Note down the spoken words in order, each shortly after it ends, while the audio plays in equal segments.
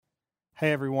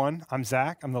Hey everyone, I'm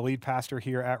Zach. I'm the lead pastor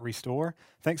here at Restore.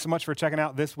 Thanks so much for checking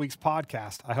out this week's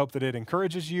podcast. I hope that it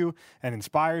encourages you and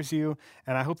inspires you,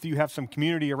 and I hope that you have some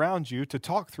community around you to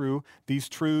talk through these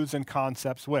truths and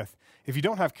concepts with. If you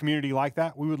don't have community like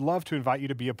that, we would love to invite you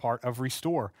to be a part of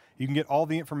Restore. You can get all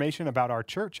the information about our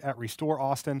church at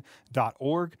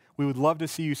restoreaustin.org. We would love to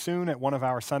see you soon at one of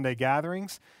our Sunday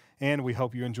gatherings. And we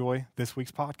hope you enjoy this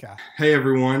week's podcast. Hey,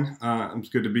 everyone. It's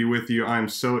good to be with you. I'm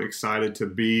so excited to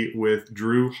be with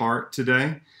Drew Hart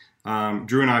today.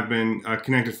 Drew and I have been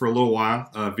connected for a little while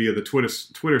via the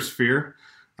Twitter sphere,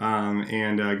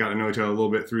 and got to know each other a little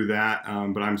bit through that.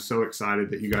 But I'm so excited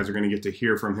that you guys are going to get to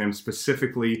hear from him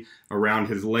specifically around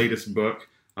his latest book,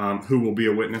 Who Will Be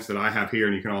a Witness, that I have here.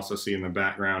 And you can also see in the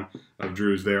background of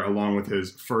Drew's there, along with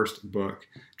his first book,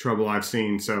 Trouble I've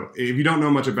Seen. So if you don't know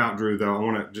much about Drew, though, I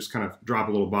want to just kind of drop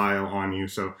a little bio on you.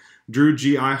 So Drew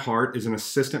G.I. Hart is an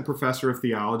assistant professor of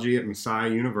theology at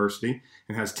Messiah University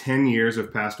and has 10 years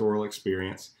of pastoral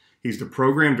experience. He's the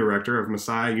program director of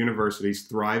Messiah University's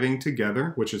Thriving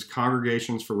Together, which is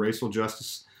Congregations for Racial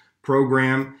Justice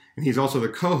program. And he's also the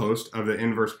co-host of the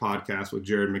Inverse podcast with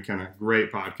Jared McKenna.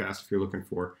 Great podcast if you're looking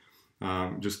for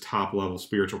just top-level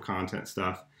spiritual content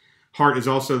stuff. Hart is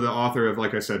also the author of,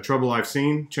 like I said, Trouble I've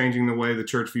Seen, Changing the Way the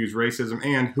Church Views Racism,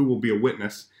 and Who Will Be a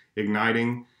Witness,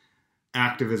 Igniting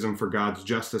Activism for God's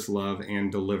Justice, Love, and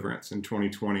Deliverance. In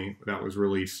 2020, that was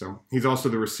released. So he's also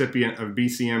the recipient of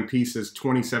BCM Peace's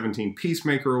 2017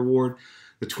 Peacemaker Award,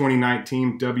 the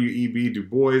 2019 W.E.B. Du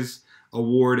Bois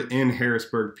Award in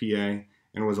Harrisburg, PA,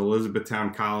 and was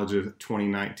Elizabethtown College's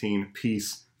 2019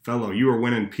 Peace Fellow. You are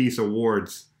winning Peace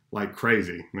Awards like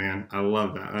crazy, man. I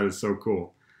love that. That is so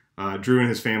cool. Drew and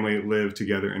his family live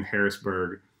together in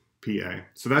Harrisburg, PA.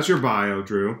 So that's your bio,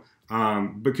 Drew.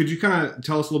 But could you kind of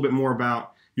tell us a little bit more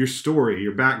about your story,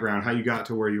 your background, how you got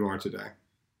to where you are today?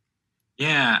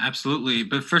 Yeah, absolutely.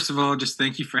 But first of all, just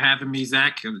thank you for having me,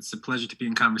 Zach. It's a pleasure to be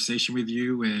in conversation with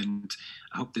you, and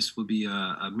I hope this will be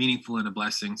a meaningful and a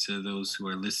blessing to those who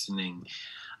are listening.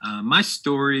 My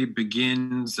story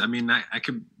begins, I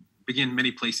could begin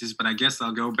many places, but I guess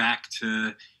I'll go back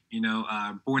to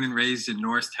born and raised in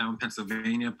Norristown,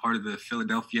 Pennsylvania, part of the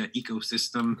Philadelphia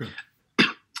ecosystem,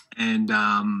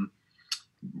 and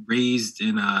raised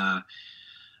in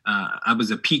I was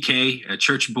a PK, a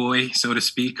church boy, so to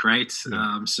speak, right?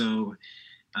 Yeah.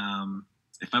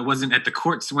 If I wasn't at the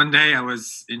courts one day, I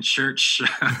was in church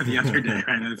the other day,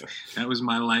 right? That was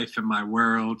my life and my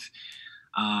world.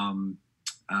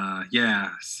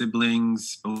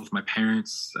 Siblings, both my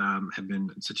parents have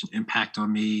been such an impact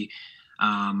on me.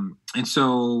 And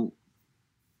so,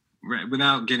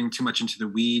 without getting too much into the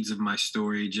weeds of my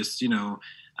story, just,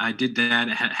 I did that.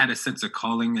 I had a sense of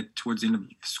calling towards the end of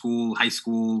school, high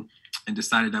school, and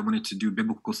decided I wanted to do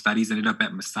biblical studies. Ended up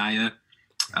at Messiah,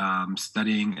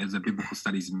 studying as a biblical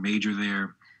studies major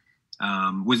there.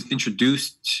 Was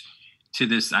introduced to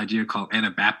this idea called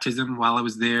Anabaptism while I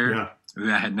was there. Yeah.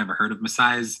 I had never heard of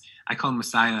Messiah's. I call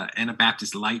Messiah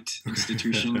Anabaptist Light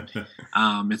Institution.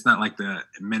 It's not like the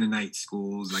Mennonite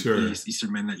schools, like sure.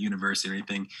 Eastern Mennonite University or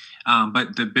anything.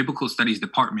 But the Biblical Studies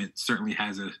Department certainly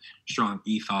has a strong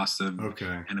ethos of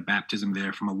Anabaptism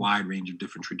there from a wide range of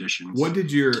different traditions. What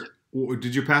did your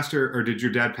pastor, or did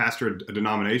your dad pastor a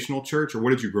denominational church, or what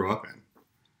did you grow up in?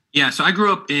 Yeah, so I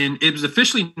grew up it was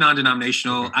officially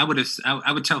non-denominational. Okay.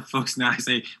 I would tell folks now, I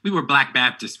say we were Black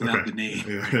Baptists without the name.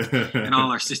 Yeah. Right? And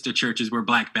all our sister churches were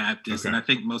Black Baptists. And I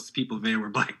think most people there were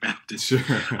Black Baptists. Sure.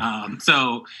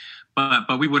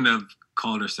 But we wouldn't have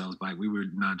called ourselves Black. We were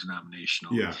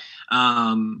non-denominational. Yeah.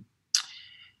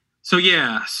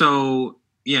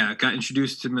 Got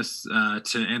introduced to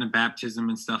Anabaptism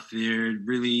and stuff there.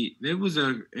 Really, it was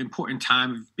an important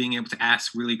time of being able to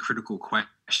ask really critical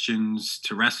questions,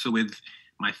 to wrestle with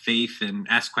my faith and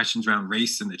ask questions around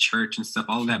race and the church and stuff.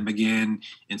 All of that began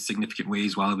in significant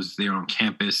ways while I was there on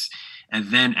campus.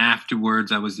 And then afterwards,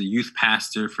 I was the youth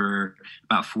pastor for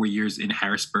about 4 years in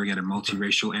Harrisburg at a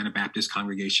multiracial Anabaptist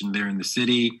congregation there in the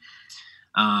city.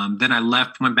 Then I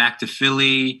left, went back to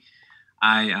Philly.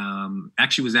 I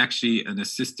was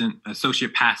an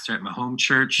associate pastor at my home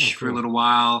church for a little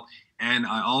while. And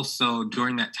I also,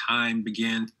 during that time,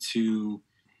 began to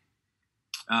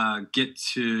get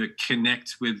to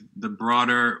connect with the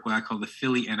broader, what I call the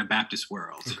Philly Anabaptist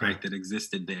world, right, that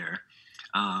existed there,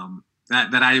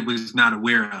 that I was not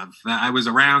aware of. That I was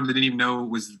around, I didn't even know it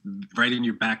was right in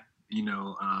your backyard.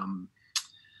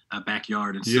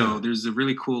 And so there's a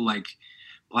really cool,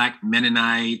 Black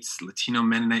Mennonites, Latino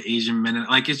Mennonite, Asian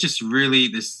Mennonite. It's just really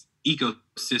this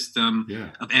ecosystem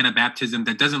of Anabaptism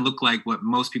that doesn't look like what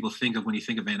most people think of when you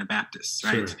think of Anabaptists,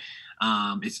 right? Sure.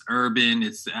 It's urban.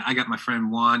 I got my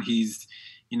friend Juan. He's,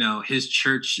 his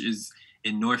church is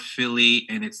in North Philly,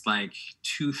 and it's like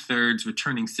 2/3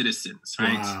 returning citizens,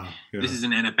 right? Wow. Yeah. This is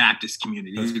an Anabaptist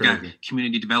community. That's You crazy. got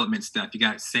community development stuff. You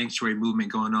got sanctuary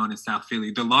movement going on in South Philly.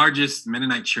 The largest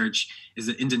Mennonite church is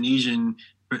an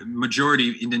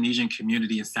majority Indonesian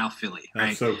community in South Philly, right?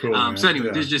 That's so cool. Man. So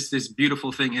anyway, there's just this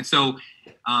beautiful thing. And so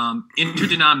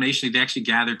interdenominationally, they actually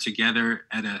gathered together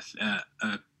at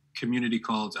a community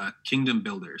called Kingdom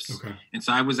Builders. Okay. And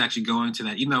so I was actually going to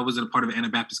that, even though I wasn't a part of an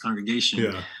Anabaptist congregation.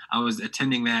 Yeah. I was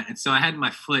attending that. And so I had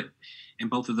my foot in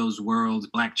both of those worlds,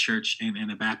 Black church and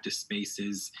Anabaptist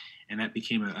spaces. And that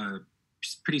became a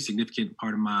pretty significant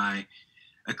part of my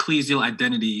ecclesial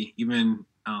identity, even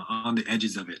on the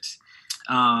edges of it.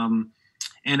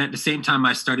 And at the same time,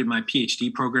 I started my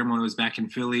PhD program when I was back in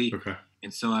Philly. Okay.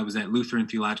 And so I was at Lutheran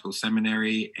Theological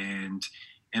Seminary, and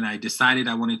I decided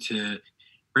I wanted to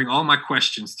bring all my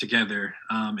questions together.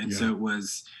 So it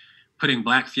was putting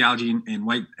Black theology and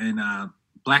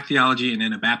Black theology and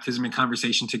Anabaptism in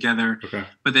conversation together,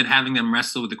 but then having them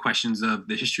wrestle with the questions of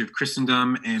the history of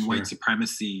Christendom and white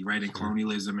supremacy, right, and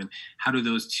colonialism, and how do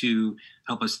those two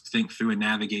help us think through and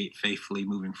navigate faithfully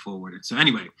moving forward. And so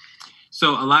anyway,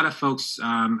 so a lot of folks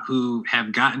who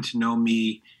have gotten to know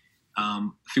me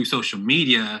through social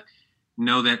media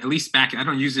know that, at least back, I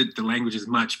don't use the language as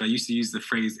much, but I used to use the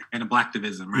phrase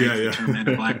Anablacktivism, right? The term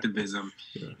Anablacktivism.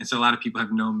 And so a lot of people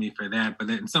have known me for that. But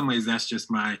in some ways, that's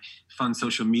just my fun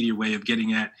social media way of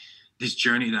getting at this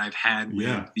journey that I've had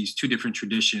with these two different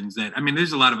traditions that,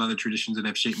 there's a lot of other traditions that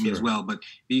have shaped me as well, but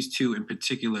these two in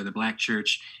particular, the Black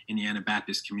church and the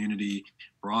Anabaptist community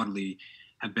broadly,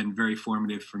 have been very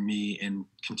formative for me and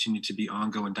continue to be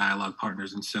ongoing dialogue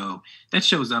partners. And so that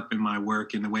shows up in my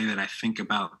work, in the way that I think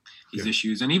about these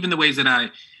issues, and even the ways that I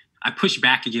push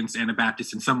back against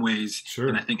Anabaptists in some ways,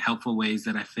 and I think helpful ways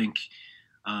that I think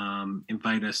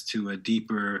invite us to a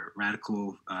deeper,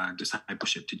 radical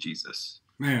discipleship to Jesus.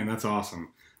 Man, that's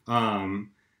awesome.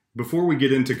 Before we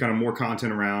get into kind of more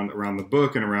content around the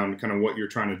book and around kind of what you're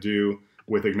trying to do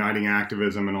with igniting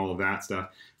activism and all of that stuff,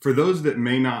 for those that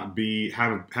may not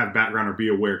have background or be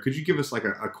aware, could you give us like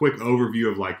a quick overview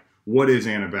of like, what is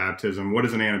Anabaptism? What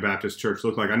does an Anabaptist church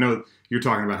look like? I know you're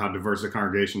talking about how diverse the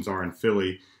congregations are in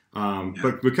Philly,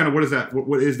 but kind of what is that?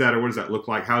 What is that, or what does that look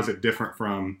like? How is it different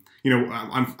from,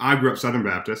 I grew up Southern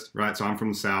Baptist, right? So I'm from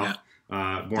the South,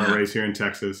 born and raised here in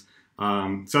Texas.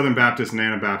 Southern Baptist and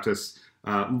Anabaptist,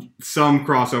 some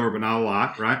crossover, but not a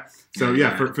lot, right? So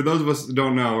for those of us that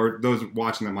don't know, or those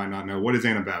watching that might not know, what is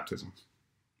Anabaptism?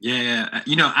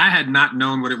 I had not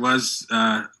known what it was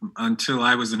until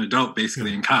I was an adult,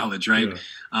 basically in college, right?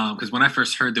 Because when I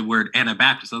first heard the word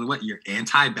Anabaptist, I was like, "What? You're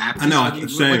anti-Baptist? I know,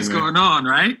 what's going on,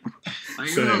 right?" Like,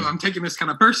 I'm taking this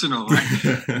kind of personal,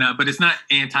 right? No, but it's not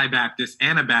anti-Baptist.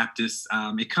 Anabaptist.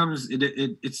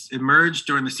 It's emerged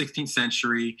during the 16th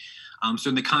century. So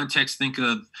in the context, think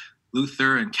of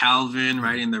Luther and Calvin,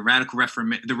 right, and the radical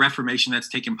Reformation that's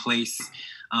taken place.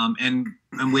 And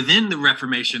within the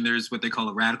Reformation, there's what they call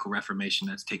a radical Reformation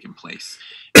that's taken place.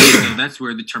 And so that's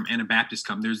where the term Anabaptist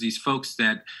comes. There's these folks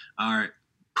that are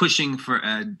pushing for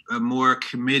a more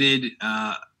committed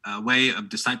way of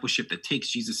discipleship that takes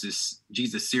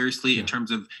Jesus seriously in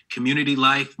terms of community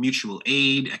life, mutual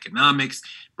aid, economics,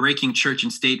 breaking church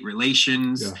and state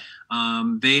relations.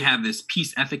 They have this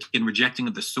peace ethic and rejecting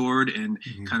of the sword and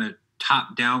kind of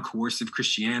top-down coercive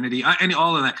Christianity, and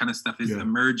all of that kind of stuff is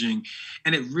emerging.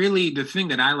 And it really, the thing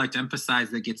that I like to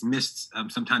emphasize that gets missed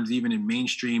sometimes even in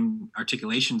mainstream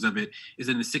articulations of it, is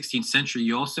in the 16th century,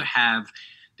 you also have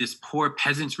this poor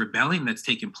peasants rebellion that's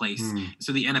taken place.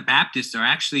 So the Anabaptists are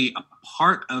actually a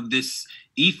part of this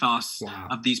ethos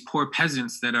of these poor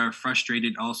peasants that are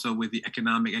frustrated also with the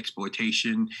economic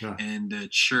exploitation and the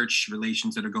church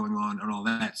relations that are going on and all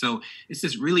that. So it's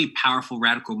this really powerful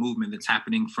radical movement that's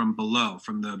happening from below,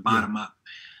 from the bottom up.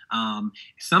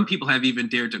 Some people have even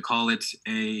dared to call it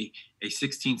a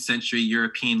 16th century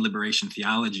European liberation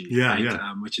theology,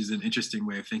 which is an interesting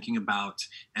way of thinking about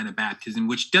Anabaptism,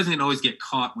 which doesn't always get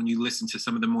caught when you listen to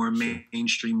some of the more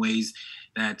mainstream ways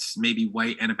that maybe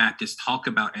white Anabaptists talk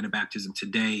about Anabaptism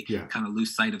today, kind of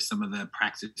lose sight of some of the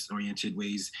practice-oriented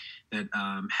ways that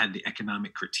had the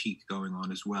economic critique going on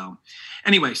as well.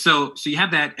 Anyway, so you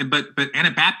have that, but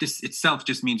Anabaptist itself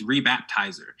just means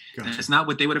rebaptizer. That's not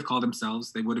what they would have called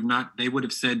themselves. They would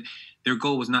have said their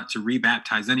goal was not to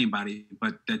rebaptize anybody,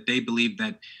 but that they believed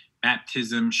that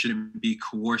baptism shouldn't be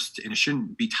coerced and it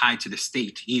shouldn't be tied to the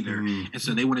state either. And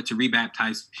so they wanted to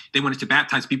rebaptize. They wanted to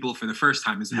baptize people for the first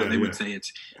time, is how they would say it.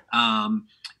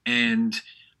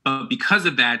 But because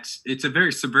of that, it's a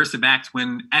very subversive act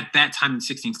when at that time in the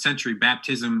 16th century,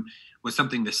 baptism was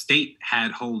something the state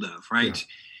had hold of, right?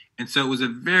 And so it was a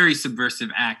very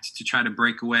subversive act to try to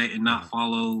break away and not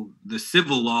follow the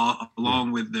civil law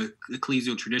along with the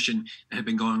ecclesial tradition that had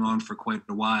been going on for quite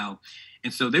a while.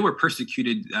 And so they were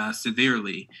persecuted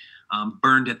severely,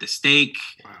 burned at the stake,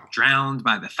 drowned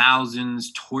by the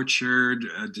thousands, tortured,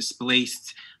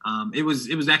 displaced. It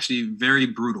was actually very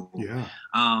brutal.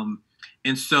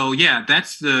 And so,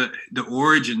 that's the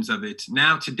origins of it.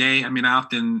 Now, today, I mean, I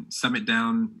often sum it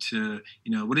down to,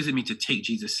 what does it mean to take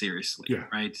Jesus seriously,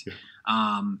 right?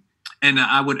 And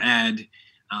I would add,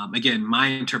 again, my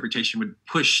interpretation would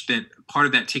push that part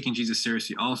of that taking Jesus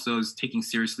seriously also is taking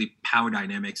seriously power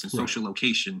dynamics and social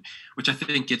location, which I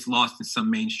think gets lost in some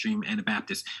mainstream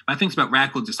Anabaptists. But I think it's about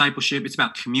radical discipleship. It's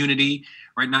about community,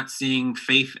 right? Not seeing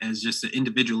faith as just an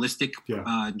individualistic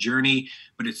journey,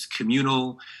 but it's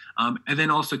communal. And then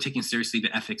also taking seriously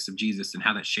the ethics of Jesus and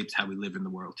how that shapes how we live in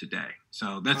the world today.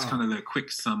 So that's kind of the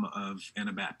quick sum of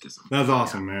Anabaptism. That's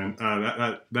awesome, man.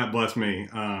 That blessed me.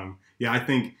 I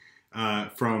think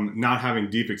from not having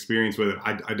deep experience with it,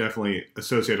 I definitely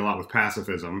associate a lot with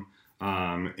pacifism,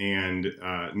 and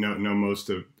know most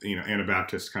of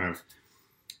Anabaptist kind of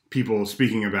people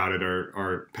speaking about it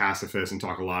are pacifists and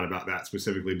talk a lot about that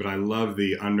specifically. But I love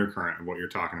the undercurrent of what you're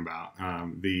talking about,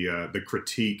 the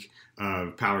critique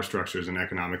of power structures and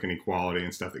economic inequality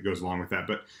and stuff that goes along with that.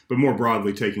 But more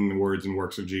broadly, taking the words and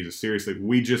works of Jesus seriously.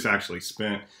 We just actually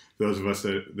spent, those of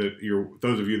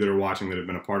you that are watching that have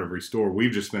been a part of Restore,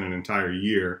 we've just spent an entire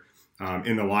year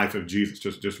in the life of Jesus,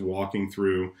 just walking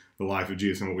through the life of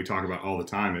Jesus. And what we talk about all the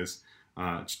time is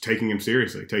taking him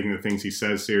seriously, taking the things he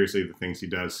says seriously, the things he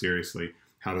does seriously,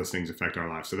 how those things affect our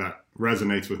lives. So that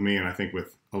resonates with me, and I think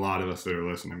with a lot of us that are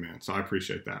listening, man. So I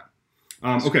appreciate that.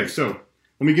 Okay, so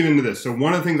let me get into this. So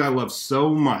one of the things I love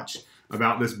so much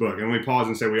about this book, and let me pause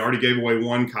and say we already gave away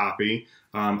one copy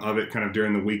of it kind of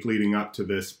during the week leading up to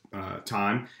this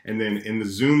time. And then in the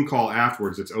Zoom call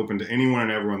afterwards, it's open to anyone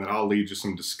and everyone that I'll lead just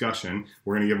some discussion.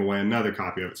 We're going to give away another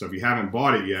copy of it. So if you haven't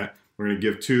bought it yet, we're going to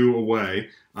give 2 away.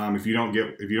 If you don't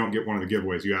get one of the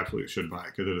giveaways, you absolutely should buy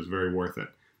it because it is very worth it.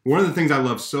 One of the things I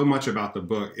love so much about the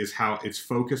book is how it's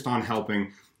focused on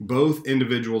helping both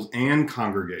individuals and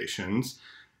congregations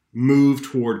move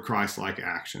toward Christ-like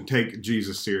action. Take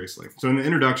Jesus seriously. So in the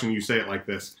introduction, you say it like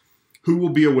this: "Who will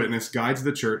be a witness guides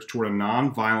the church toward a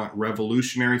nonviolent,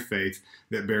 revolutionary faith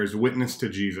that bears witness to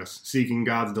Jesus, seeking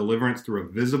God's deliverance through a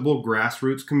visible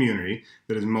grassroots community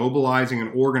that is mobilizing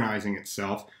and organizing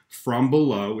itself from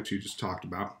below," which you just talked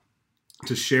about,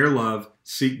 "to share love,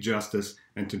 seek justice,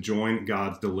 and to join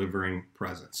God's delivering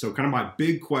presence." So kind of my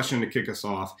big question to kick us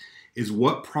off is,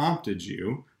 what prompted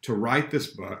you to write this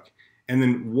book? And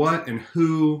then what and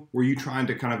who were you trying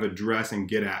to kind of address and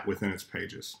get at within its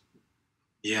pages?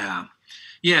 Yeah.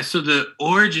 So the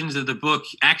origins of the book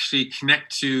actually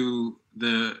connect to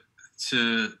the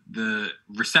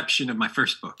reception of my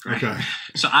first book, right? Okay.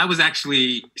 So I was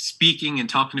actually speaking and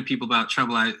talking to people about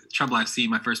Trouble I've Seen,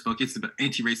 my first book. It's about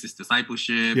anti-racist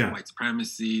discipleship, white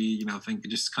supremacy,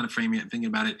 just kind of framing it and thinking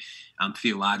about it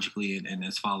theologically and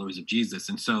as followers of Jesus.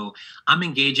 And so I'm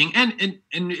engaging, and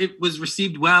it was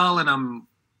received well, and I'm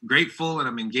grateful, and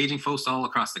I'm engaging folks all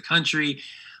across the country.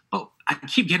 But I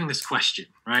keep getting this question,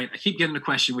 right? I keep getting the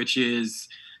question, which is,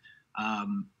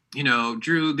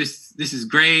 Drew, this is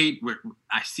great.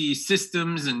 I see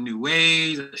systems and new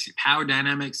ways. I see power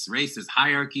dynamics, races,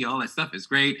 hierarchy, all that stuff is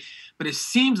great. But it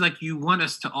seems like you want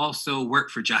us to also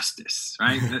work for justice,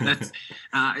 right?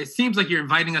 It seems like you're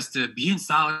inviting us to be in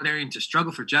solidarity and to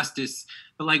struggle for justice.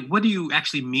 But what do you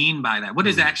actually mean by that? What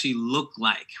does it actually look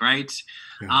like, right?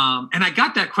 Yeah. And I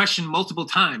got that question multiple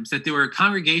times, that there were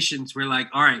congregations where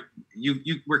all right,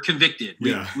 you were convicted.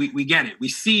 We get it. We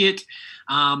see it.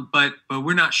 But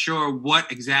we're not sure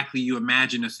what exactly you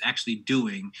imagine us actually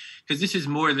doing, because this is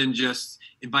more than just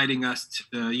inviting us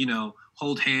to,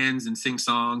 hold hands and sing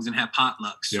songs and have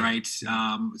potlucks, right?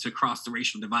 To cross the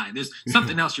racial divide. There's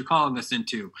something else you're calling us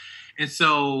into. And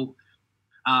so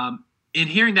in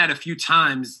hearing that a few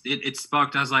times, it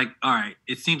sparked, I was like, all right,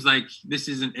 it seems like this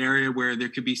is an area where there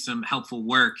could be some helpful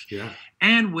work. Yeah.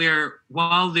 And where,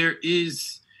 while there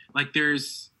is,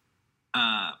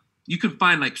 you can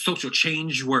find social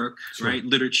change work, right?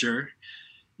 Literature.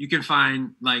 You can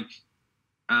find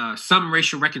some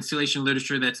racial reconciliation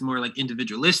literature that's more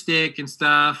individualistic and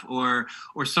stuff, or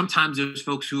sometimes there's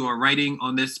folks who are writing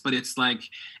on this, but it's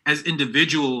as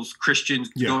individuals, Christians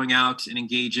going out and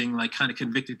engaging, kind of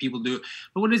convicted people do it.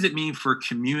 But what does it mean for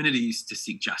communities to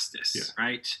seek justice,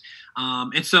 right?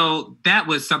 And so that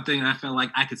was something I felt like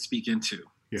I could speak into.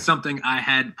 something I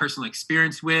had personal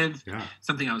experience with,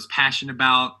 something I was passionate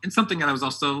about, and something that I was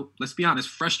also, let's be honest,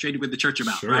 frustrated with the church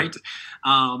about, right?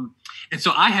 And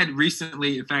so I had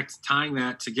recently, in fact, tying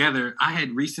that together, I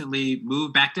had recently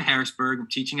moved back to Harrisburg. I'm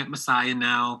teaching at Messiah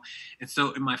now. And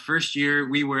so in my first year,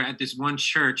 we were at this one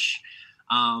church,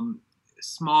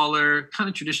 smaller, kind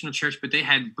of traditional church, but they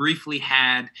had briefly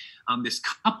had this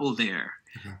couple there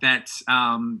that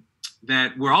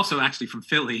were also actually from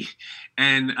Philly.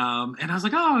 And I was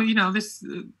like, oh, this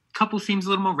couple seems a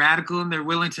little more radical, and they're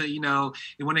willing to,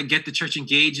 they want to get the church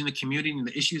engaged in the community and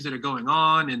the issues that are going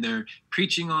on, and they're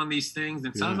preaching on these things.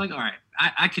 And so I was like, all right,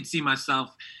 I could see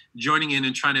myself joining in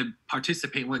and trying to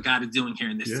participate in what God is doing here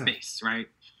in this space, right?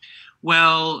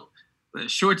 Well, the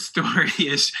short story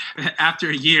is, after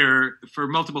a year, for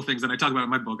multiple things that I talk about in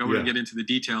my book, I wouldn't get into the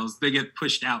details, they get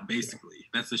pushed out, basically.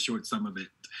 That's the short sum of it.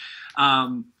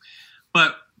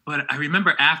 But I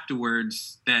remember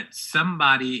afterwards that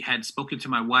somebody had spoken to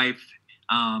my wife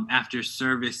after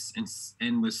service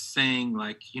and was saying,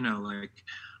 like,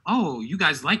 oh, you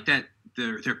guys like that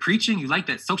they're preaching, you like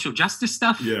that social justice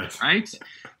stuff, right?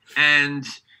 And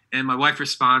my wife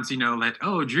responds, that,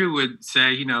 oh, Drew would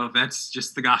say, that's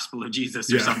just the gospel of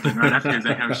Jesus or something, right? I forget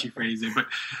exactly how she phrased it.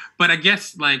 But I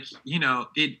guess, like,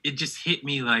 it just hit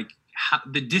me, like, how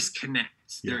the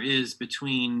disconnect there is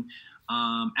between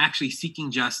actually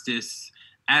seeking justice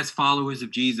as followers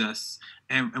of Jesus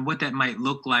and what that might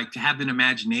look like, to have an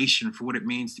imagination for what it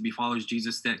means to be followers of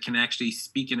Jesus that can actually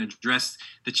speak and address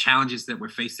the challenges that we're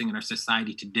facing in our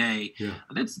society today.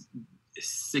 That's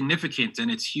significant,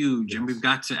 and it's huge, and we've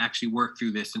got to actually work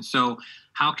through this. And so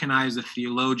how can I, as a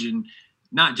theologian,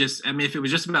 not just, if it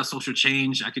was just about social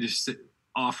change, I could just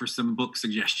offer some book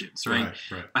suggestions, right?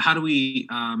 But how do we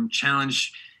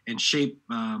challenge and shape,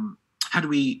 how do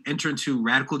we enter into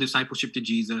radical discipleship to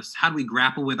Jesus? How do we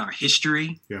grapple with our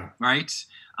history, right?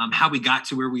 How we got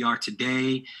to where we are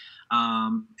today,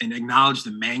 and acknowledge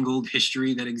the mangled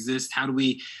history that exists? How do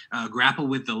we grapple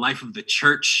with the life of the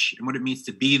church and what it means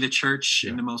to be the church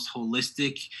in the most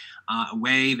holistic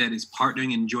way that is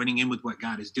partnering and joining in with what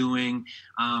God is doing?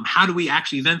 How do we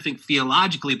actually then think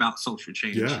theologically about social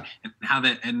change and how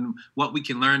that, and what we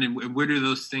can learn, and where do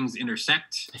those things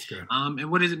intersect?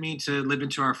 And what does it mean to live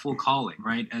into our full calling,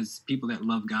 right, as people that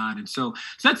love God? And so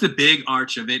that's the big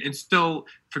arch of it. And so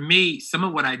for me, some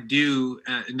of what I do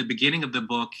in the beginning of the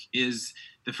book is,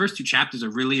 the first two chapters are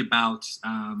really about,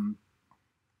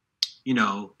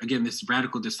 again, this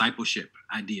radical discipleship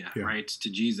idea, right, to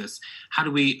Jesus. How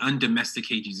do we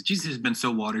undomesticate Jesus? Jesus has been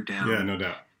so watered down. Yeah, no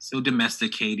doubt. So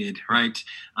domesticated, right?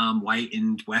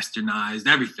 Whitened, westernized,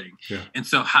 everything. And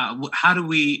so how do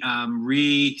we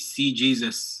re-see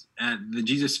Jesus, the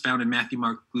Jesus found in Matthew,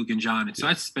 Mark, Luke, and John? And so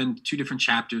I spend two different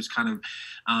chapters kind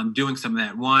of doing some of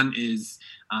that. One is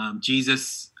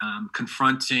Jesus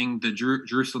confronting the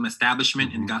Jerusalem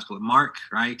establishment in the Gospel of Mark,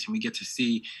 right? And we get to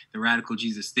see the radical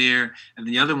Jesus there. And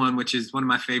the other one, which is one of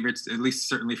my favorites, at least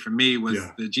certainly for me, was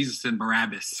the Jesus and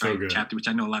Barabbas chapter, which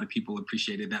I know a lot of people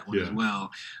appreciated that one as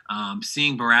well.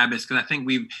 Seeing Barabbas, because I think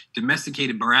we've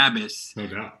domesticated Barabbas. No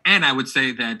doubt. And I would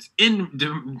say that in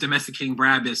domesticating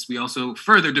Barabbas, we also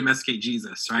further domesticate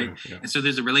Jesus, right? And so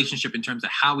there's a relationship in terms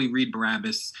of how we read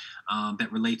Barabbas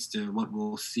that relates to what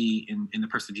we'll see in the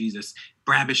person of Jesus.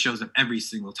 Barabbas shows up every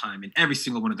single time in every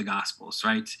single one of the Gospels,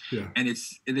 right? And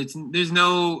it's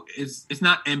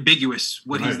not ambiguous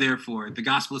what he's there for. The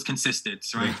Gospel is consistent,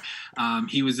 right?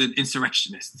 He was an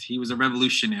insurrectionist. He was a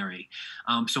revolutionary.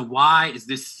 So why is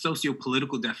this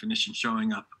socio-political definition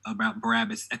showing up about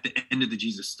Barabbas at the end of the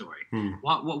Jesus story?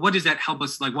 What does that help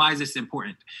us? Like, why is this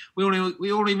important? We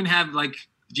don't even have, like,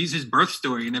 Jesus' birth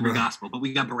story in every gospel, but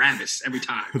we got Barabbas every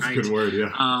time, right? That's a good word,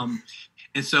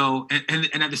 And so,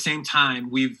 and at the same time,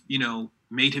 we've,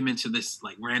 made him into this,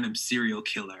 like, random serial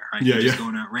killer, right? He's just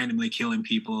going out randomly killing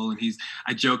people. And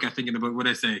I joke, I think in the book, what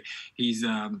I say, he's,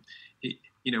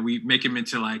 we make him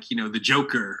into, like, the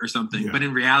Joker or something, but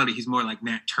in reality, he's more like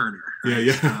Nat Turner,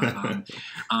 right?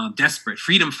 Desperate,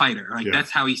 freedom fighter, like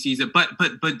that's how he sees it.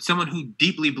 But someone who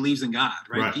deeply believes in God,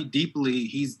 right?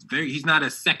 He's not a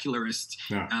secularist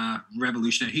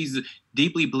revolutionary. He's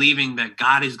deeply believing that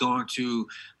God is going to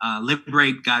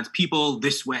liberate God's people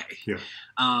this way.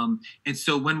 And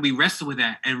so when we wrestle with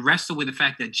that and wrestle with the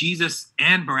fact that Jesus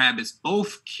and Barabbas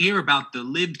both care about the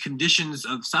lived conditions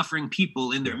of suffering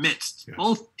people in their midst,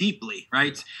 both deeply,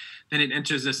 right? Then it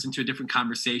enters us into a different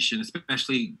conversation,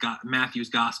 especially Matthew's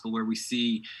gospel, where we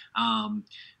see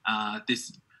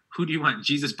this, who do you want,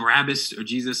 Jesus Barabbas or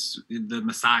Jesus the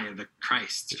Messiah, the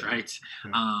Christ, right?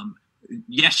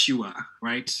 Yeshua,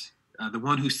 right? the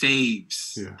one who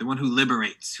saves, Yeah. the one who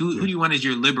liberates. Who do you want as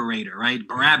your liberator, right?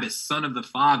 Barabbas, son of the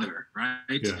Father, right?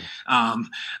 Yeah.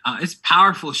 It's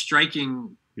powerful,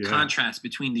 striking contrast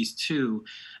between these two.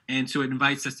 And so it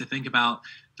invites us to think about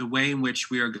the way in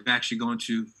which we are actually going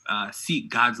to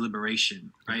seek God's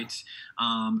liberation, right?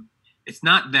 It's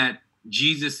not that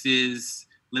Jesus's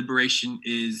liberation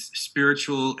is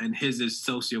spiritual and his is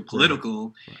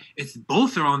socio-political. Right. It's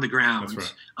both are on the ground,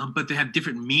 right. But they have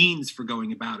different means for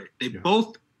going about it. They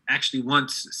both actually want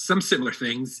some similar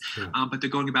things, but they're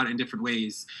going about it in different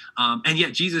ways. And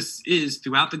yet Jesus is,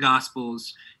 throughout the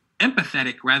Gospels,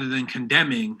 empathetic rather than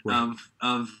condemning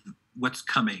of what's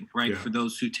coming, right? For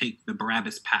those who take the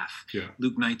Barabbas path.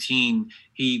 Luke 19,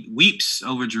 he weeps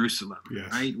over Jerusalem,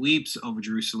 right? Weeps over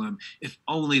Jerusalem. If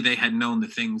only they had known the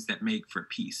things that make for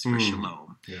peace, for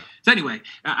shalom. So anyway,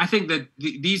 I think that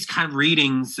these kind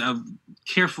of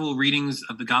careful readings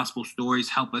of the gospel stories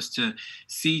help us to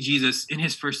see Jesus in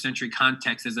his first century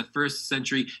context as a first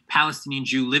century Palestinian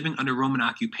Jew living under Roman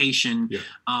occupation,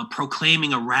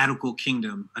 proclaiming a radical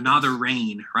kingdom, another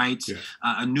reign, right?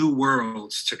 A new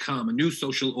world to come, a new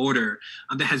social order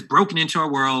that has broken into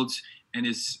our world and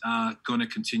is going to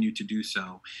continue to do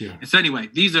so. And so anyway,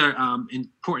 these are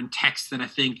important texts that I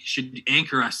think should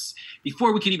anchor us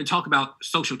before we can even talk about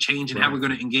social change and how we're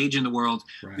going to engage in the world.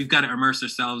 We've got to immerse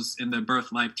ourselves in the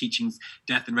birth, life, teachings,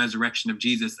 death, and resurrection of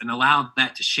Jesus and allow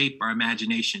that to shape our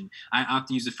imagination. I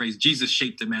often use the phrase, Jesus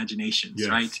shaped imaginations,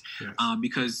 right?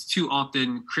 Because too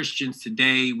often Christians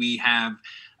today, we have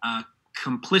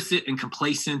complicit and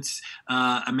complacent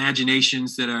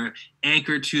imaginations that are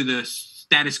anchored to the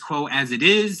status quo as it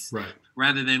is,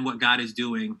 rather than what God is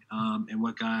doing and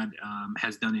what God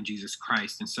has done in Jesus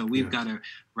Christ. And so we've got to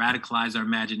radicalize our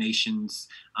imaginations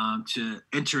to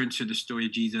enter into the story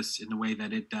of Jesus in the way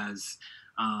that it does.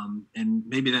 And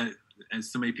maybe that,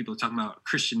 as so many people are talking about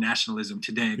Christian nationalism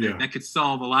today, that could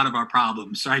solve a lot of our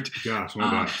problems, right? Gosh, no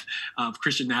doubt. Of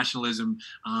Christian nationalism,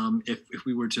 if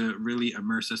we were to really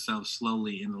immerse ourselves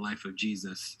slowly in the life of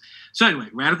Jesus. So anyway,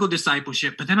 radical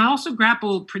discipleship, but then I also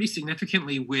grapple pretty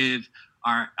significantly with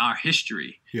our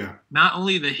history. Not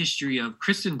only the history of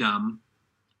Christendom,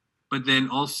 but then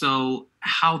also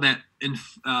how that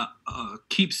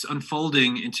keeps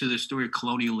unfolding into the story of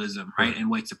colonialism, right? And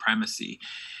white supremacy.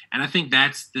 And I think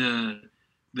that's the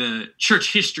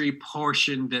church history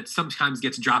portion that sometimes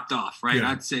gets dropped off, right?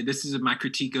 I'd say this is my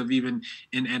critique of even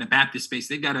in Anabaptist space.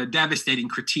 They've got a devastating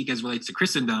critique as relates to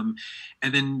Christendom.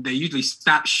 And then they usually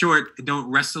stop short and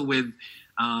don't wrestle with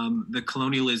the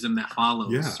colonialism that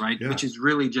follows, right? Which is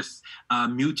really just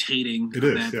mutating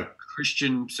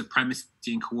Christian supremacy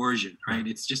and coercion, right?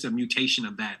 It's just a mutation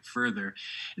of that further.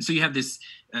 And so you have this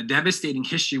devastating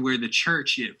history where the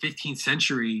church, 15th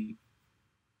century,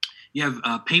 you have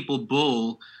a papal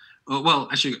bull. Well,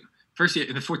 actually, first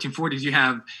in the 1440s, you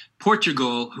have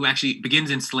Portugal, who actually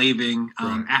begins enslaving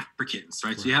Africans,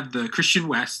 right? So you have the Christian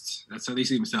West, that's how they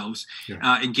see themselves,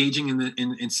 engaging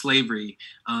in slavery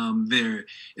there.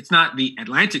 It's not the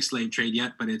Atlantic slave trade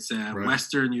yet, but it's a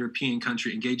Western European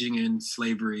country engaging in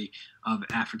slavery of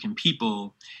African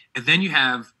people. And then you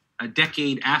have a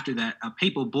decade after that, a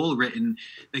papal bull written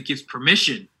that gives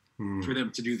permission for them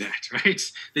to do that, right?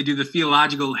 They do the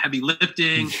theological heavy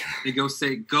lifting. They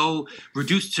go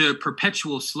reduce to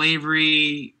perpetual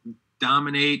slavery,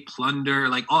 dominate, plunder,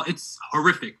 it's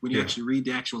horrific when you actually read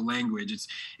the actual language.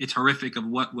 It's horrific of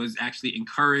what was actually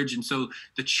encouraged. And so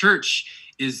the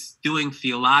church is doing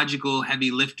theological heavy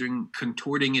lifting,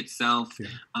 contorting itself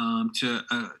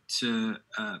to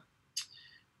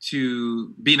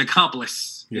be an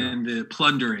accomplice in the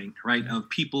plundering, right,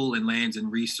 of people and lands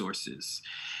and resources.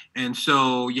 And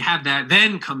so you have that.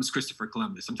 Then comes Christopher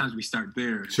Columbus. Sometimes we start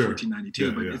there in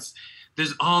 1492, but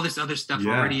there's all this other stuff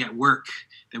already at work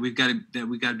that we've got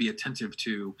to be attentive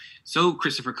to. So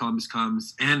Christopher Columbus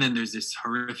comes, and then there's this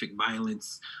horrific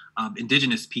violence of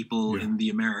indigenous people in the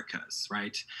Americas,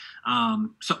 right?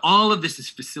 So all of this is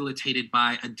facilitated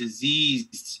by a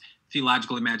diseased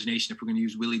theological imagination, if we're going to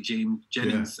use Willie James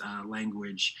Jennings'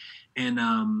 language,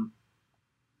 and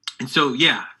so,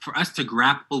 for us to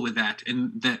grapple with that,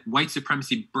 and that white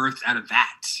supremacy births out of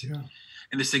that.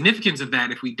 And the significance of that,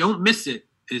 if we don't miss it,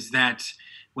 is that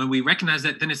when we recognize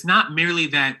that, then it's not merely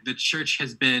that the church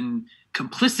has been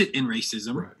complicit in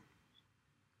racism,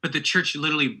 but the church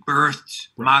literally birthed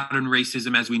modern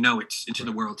racism as we know it into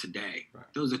the world today.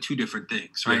 Those are two different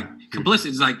things, right? Complicit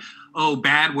is like, oh,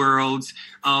 bad world.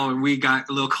 Oh, and we got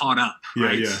a little caught up,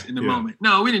 right, in the moment.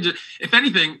 No, we didn't just, if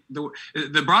anything,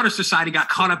 the broader society got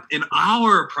caught up in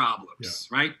our problems,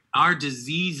 right? Our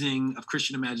diseasing of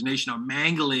Christian imagination, our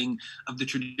mangling of the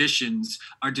traditions,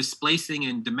 our displacing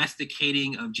and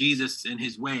domesticating of Jesus and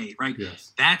his way, right?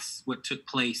 Yes. That's what took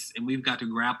place. And we've got to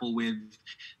grapple with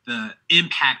the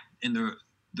impact and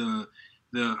the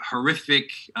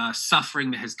horrific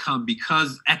suffering that has come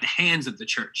because at the hands of the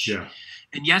church. Yeah.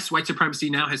 And yes, white supremacy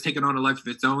now has taken on a life of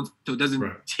its own, so it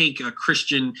doesn't take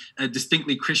a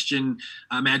distinctly Christian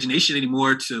imagination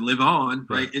anymore to live on,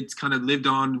 right? It's kind of lived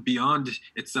on beyond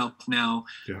itself now,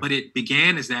 but it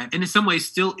began as that, and in some ways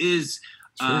still is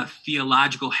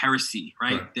theological heresy,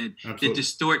 right? That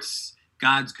distorts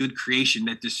God's good creation,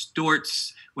 that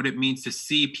distorts what it means to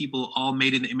see people all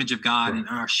made in the image of God and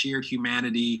our shared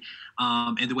humanity,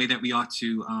 and the way that we ought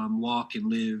to walk and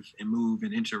live and move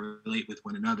and interrelate with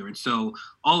one another. And so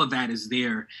all of that is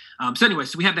there. So anyway,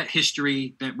 so we have that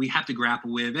history that we have to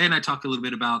grapple with. And I talked a little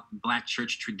bit about Black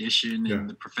church tradition and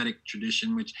the prophetic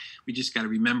tradition, which we just got to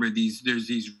remember there's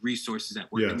these resources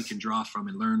at work that we can draw from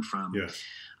and learn from.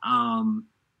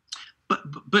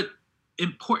 But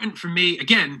important for me,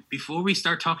 again, before we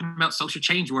start talking about social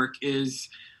change work, is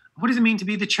what does it mean to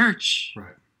be the church?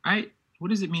 Right? What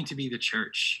does it mean to be the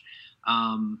church?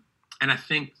 And I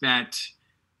think that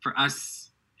for us,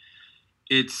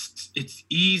 it's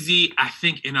easy, I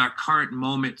think, in our current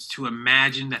moments to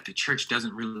imagine that the church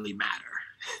doesn't really matter,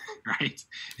 right?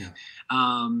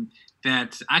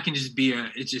 That I can just be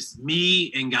it's just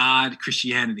me and God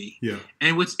Christianity.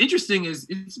 And what's interesting is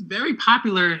it's very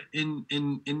popular in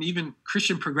even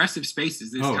Christian progressive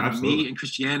spaces. This kind of me and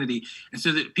Christianity. And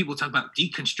so that people talk about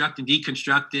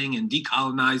deconstructing and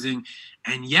decolonizing,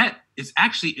 and yet it's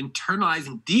actually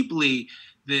internalizing deeply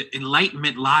the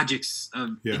Enlightenment logics of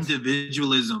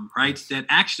individualism, right? That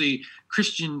actually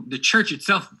the church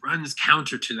itself runs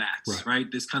counter to that, right?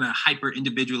 This kind of hyper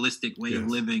individualistic way of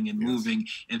living and moving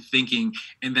and thinking.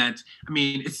 And that, I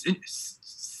mean, it's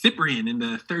Cyprian in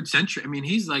the 3rd century. I mean,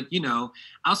 he's like,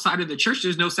 outside of the church,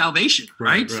 there's no salvation,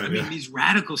 right? I mean, these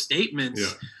radical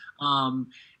statements. And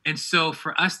so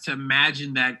for us to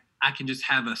imagine that I can just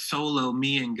have a solo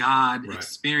me and God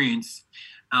experience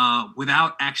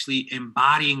without actually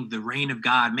embodying the reign of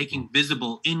God, making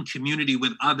visible in community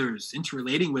with others,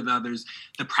 interrelating with others,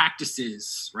 the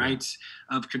practices, right,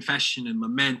 of confession and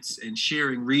lament and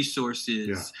sharing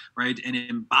resources, right, and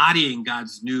embodying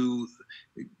God's new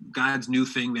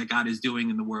thing that God is doing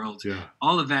in the world.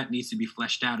 All of that needs to be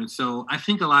fleshed out. And so I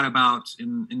think a lot about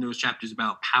in those chapters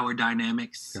about power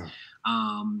dynamics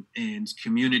and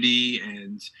community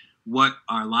and what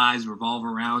our lives revolve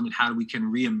around and how we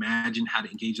can reimagine how to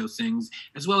engage those things,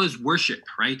 as well as worship,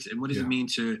 right? And what does it mean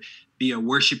to be a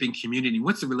worshiping community?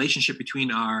 What's the relationship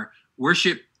between our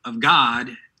worship of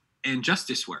God and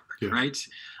justice work, right?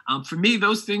 For me,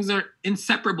 those things are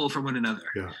inseparable from one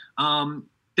another.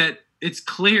 That it's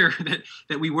clear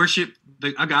that we worship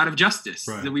a God of justice,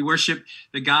 that we worship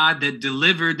the God that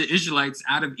delivered the Israelites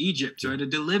out of Egypt, or the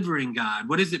delivering God.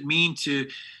 What does it mean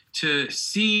to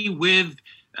see with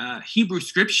Hebrew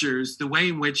scriptures the way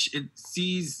in which it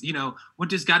sees, what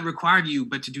does God require of you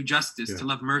but to do justice, to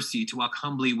love mercy, to walk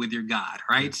humbly with your God,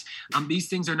 right? These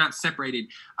things are not separated.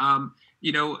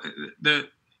 The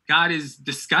God is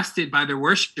disgusted by their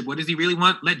worship. What does he really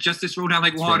want? Let justice roll down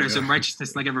like waters and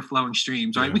righteousness like ever-flowing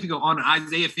streams, right? We could go on to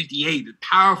Isaiah 58, a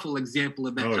powerful example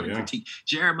of that kind of critique.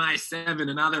 Jeremiah 7,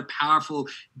 another powerful,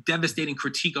 devastating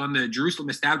critique on the Jerusalem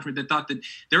establishment that thought that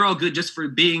they're all good just for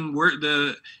being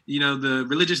the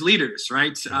religious leaders,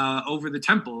 right, over the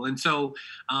temple. And so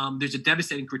there's a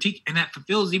devastating critique, and that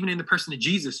fulfills even in the person of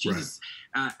Jesus. Jesus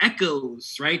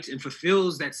echoes, right, and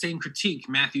fulfills that same critique.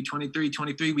 Matthew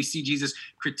 23, we see Jesus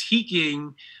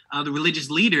critiquing the religious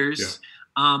leaders.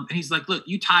 And he's like, look,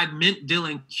 you tithe mint, dill,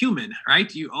 and cumin,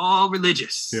 right? You all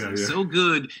religious. So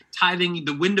good, tithing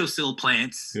the windowsill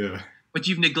plants. But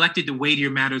you've neglected the weightier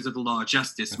matters of the law: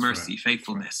 justice, mercy,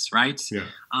 faithfulness, right?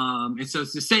 And so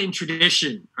it's the same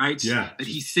tradition, right? That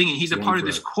he's singing. He's a part of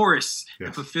this chorus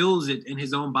that fulfills it in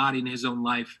his own body and his own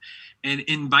life, and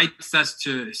invites us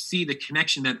to see the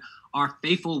connection that our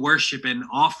faithful worship and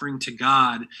offering to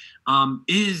God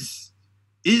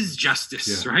is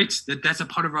justice, right? That's a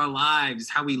part of our lives,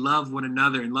 how we love one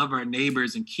another and love our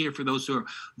neighbors and care for those who are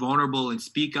vulnerable and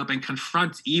speak up and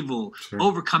confront evil,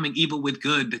 overcoming evil with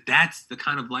good. That's the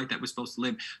kind of life that we're supposed to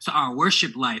live. So our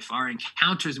worship life, our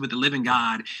encounters with the living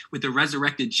God, with the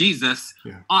resurrected Jesus,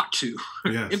 ought to,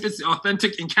 if it's an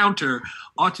authentic encounter,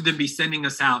 ought to then be sending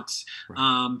us out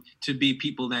to be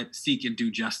people that seek and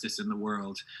do justice in the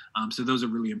world. So those are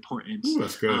really important. Ooh,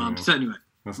 that's good. So anyway.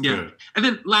 That's good. And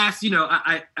then last,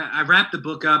 I wrapped the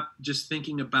book up just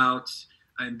thinking about,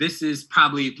 and this is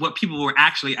probably what people were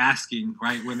actually asking,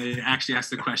 right? When they actually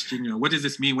asked the question, what does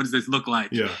this mean? What does this look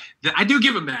like? Yeah. I do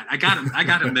give them that. I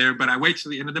got them there, but I wait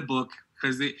till the end of the book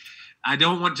because I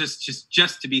don't want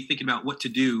just to be thinking about what to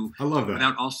do. I love that.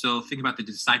 Without also thinking about the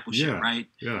discipleship, right?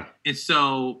 Yeah. And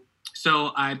so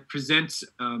I present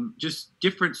just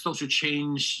different social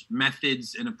change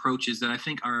methods and approaches that I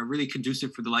think are really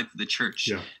conducive for the life of the church,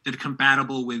 that are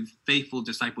compatible with faithful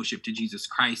discipleship to Jesus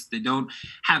Christ. They don't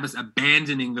have us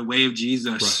abandoning the way of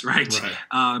Jesus, right?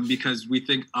 Because we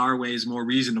think our way is more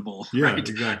reasonable, right?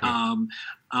 Exactly.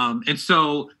 And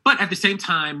so, but at the same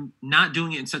time, not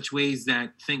doing it in such ways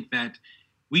that think that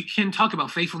we can talk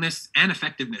about faithfulness and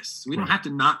effectiveness. We don't have to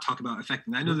not talk about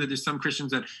effectiveness. I know that there's some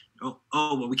Christians that,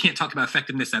 well, we can't talk about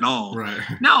effectiveness at all. Right.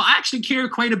 No, I actually care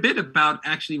quite a bit about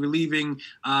actually relieving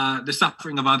the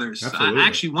suffering of others. Absolutely. I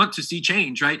actually want to see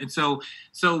change, right? And so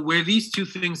where these two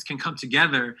things can come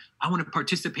together, I want to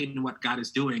participate in what God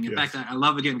is doing. In fact, I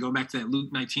love, again, going back to that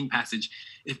Luke 19 passage,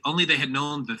 if only they had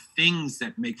known the things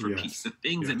that make for peace, the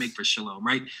things that make for shalom,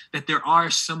 right? That there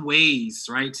are some ways,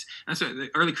 right? That's what the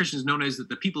early Christians known as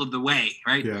the people of the way,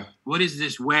 right? Yeah. What is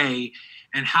this way,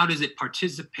 and how does it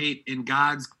participate in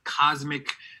God's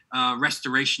cosmic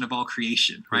restoration of all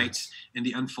creation, right? And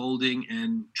the unfolding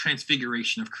and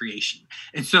transfiguration of creation.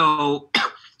 And so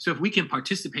if we can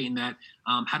participate in that,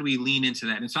 how do we lean into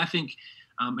that? And so I think,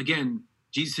 again,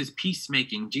 Jesus'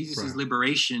 peacemaking, Jesus'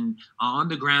 liberation on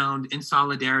the ground in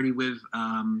solidarity with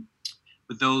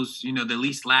those, the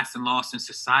least, last, and lost in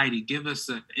society, give us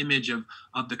an image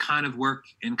of the kind of work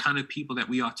and kind of people that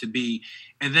we ought to be.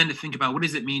 And then to think about what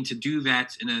does it mean to do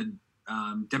that in a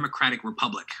democratic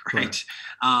republic, right?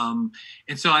 And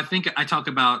so I think I talk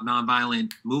about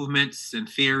nonviolent movements and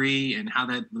theory and how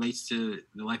that relates to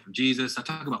the life of Jesus. I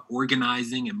talk about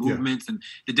organizing and movements and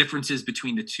the differences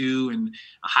between the two and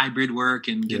hybrid work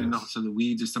and getting also the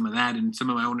weeds of some of that and some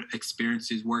of my own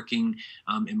experiences working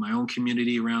in my own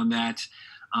community around that.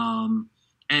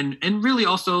 And really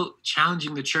also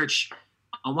challenging the church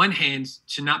on one hand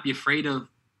to not be afraid of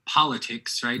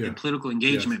politics, right? And political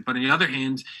engagement, but on the other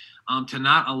hand, to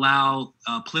not allow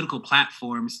political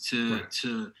platforms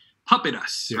to puppet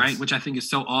us, right? Which I think is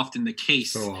so often the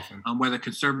case, whether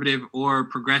conservative or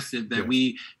progressive, that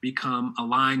we become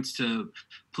aligned to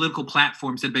political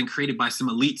platforms that have been created by some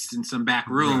elites in some back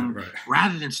room,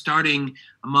 rather than starting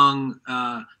among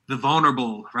the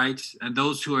vulnerable, right? And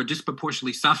those who are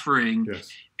disproportionately suffering.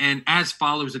 And as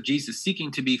followers of Jesus, seeking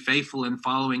to be faithful and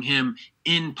following him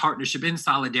in partnership, in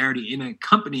solidarity, in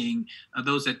accompanying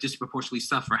those that disproportionately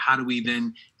suffer, how do we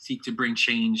then seek to bring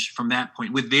change from that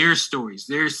point with their stories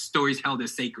held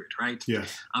as sacred, right?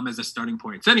 As a starting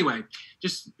point. So anyway,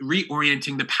 just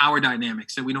reorienting the power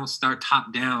dynamics so we don't start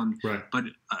top down, but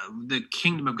the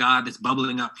kingdom of God that's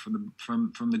bubbling up from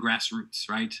the grassroots,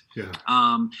 right?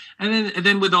 And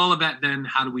then with all of that, then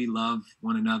how do we love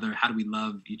one another? How do we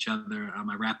love each other?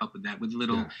 I wrap up with that with a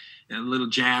little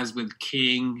jazz with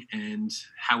King and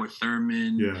Howard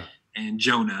Thurman and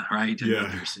Jonah, right? And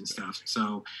others and stuff.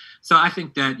 So I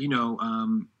think that,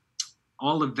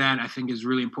 all of that I think is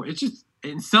really important. It's just,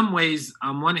 in some ways,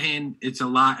 on one hand, it's a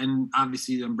lot, and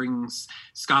obviously I'm bringing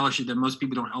scholarship that most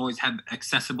people don't always have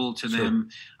accessible to them.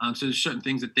 So there's certain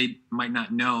things that they might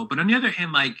not know. But on the other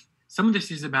hand, like, some of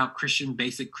this is about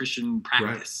basic Christian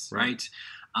practice, right?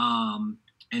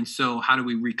 And so how do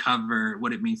we recover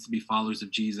what it means to be followers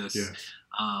of Jesus?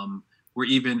 We're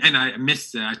even, and I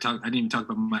missed it. I didn't even talk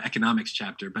about my economics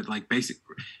chapter, but like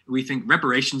we think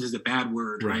reparations is a bad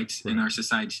word, right? In our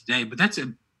society today, but that's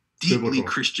a deeply biblical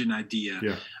Christian idea.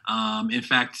 In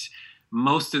fact,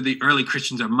 most of the early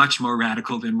Christians are much more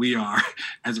radical than we are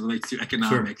as it relates to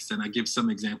economics. And I give some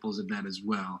examples of that as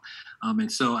well.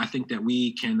 And so I think that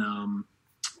we can,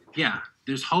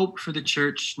 there's hope for the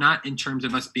church, not in terms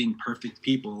of us being perfect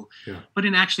people, but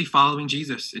in actually following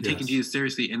Jesus and taking Jesus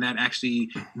seriously, and that actually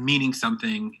meaning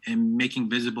something and making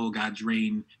visible God's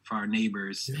reign for our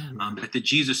neighbors. That the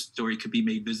Jesus story could be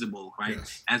made visible, right?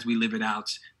 As we live it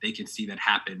out, they can see that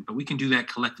happen. But we can do that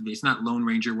collectively. It's not Lone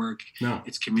Ranger work.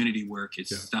 It's community work.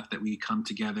 It's stuff that we come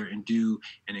together and do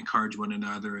and encourage one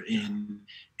another in.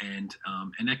 And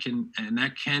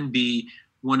that can be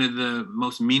one of the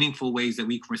most meaningful ways that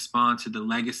we can respond to the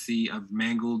legacy of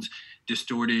mangled,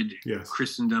 distorted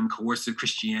Christendom, coercive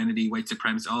Christianity, white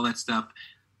supremacy, all that stuff.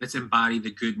 Let's embody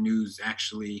the good news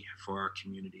actually for our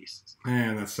communities.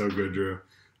 Man, that's so good, Drew.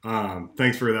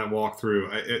 Thanks for that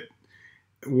walkthrough.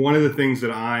 One of the things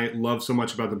that I love so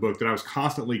much about the book that I was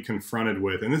constantly confronted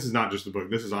with, and this is not just the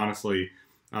book, this is honestly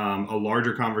a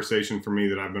larger conversation for me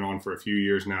that I've been on for a few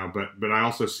years now, but I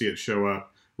also see it show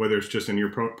up, whether it's just in your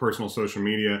personal social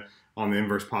media, on the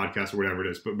Inverse podcast, or whatever it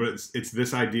is. But it's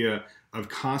this idea of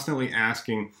constantly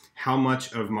asking how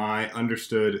much of my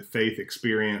understood faith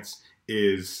experience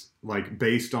is like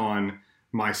based on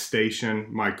my station,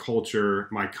 my culture,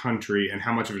 my country, and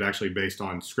how much of it actually based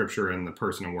on Scripture and the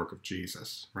person and work of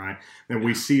Jesus, right? And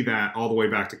we see that all the way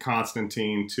back to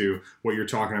Constantine, to what you're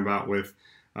talking about with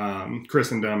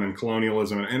Christendom and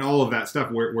colonialism and all of that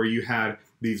stuff, where you had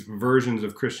these versions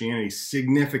of Christianity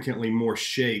significantly more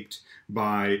shaped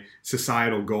by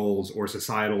societal goals or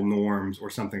societal norms or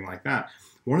something like that.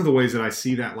 One of the ways that I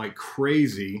see that like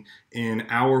crazy in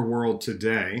our world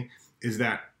today is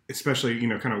that, especially,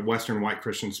 kind of Western white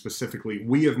Christians specifically,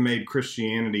 we have made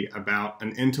Christianity about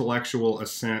an intellectual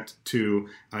assent to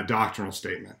a doctrinal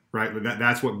statement, right?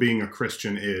 That's what being a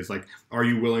Christian is. Like, are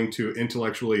you willing to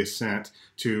intellectually assent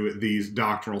to these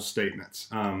doctrinal statements?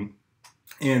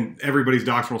 And everybody's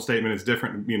doctrinal statement is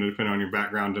different, depending on your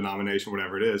background, denomination,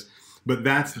 whatever it is. But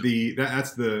that's the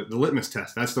litmus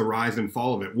test. That's the rise and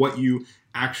fall of it. What you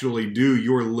actually do,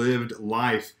 your lived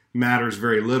life, matters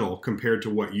very little compared to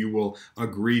what you will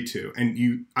agree to.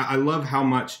 And I love how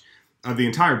much of the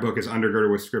entire book is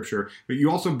undergirded with Scripture, but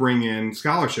you also bring in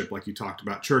scholarship, like you talked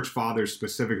about, church fathers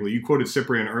specifically. You quoted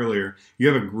Cyprian earlier. You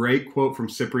have a great quote from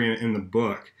Cyprian in the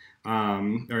book,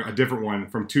 or a different one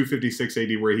from 256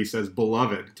 AD, where he says,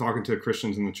 "Beloved," talking to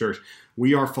Christians in the church,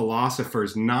 "we are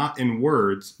philosophers not in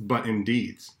words, but in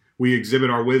deeds. We exhibit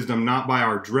our wisdom not by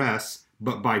our dress,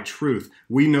 but by truth.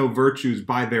 We know virtues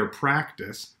by their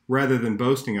practice rather than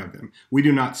boasting of them. We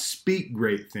do not speak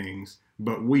great things,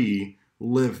 but we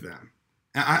live them."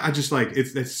 I just like,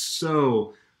 it's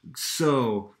so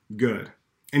good.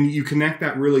 And you connect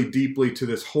that really deeply to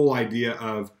this whole idea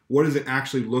of what does it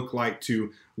actually look like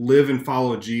to live and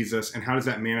follow Jesus, and how does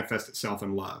that manifest itself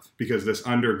in love? Because this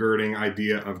undergirding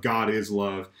idea of God is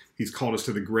love. He's called us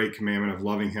to the great commandment of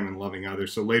loving him and loving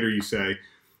others. So later you say,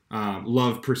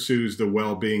 love pursues the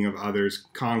well-being of others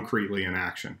concretely in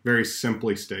action. Very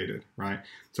simply stated, right?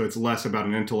 So it's less about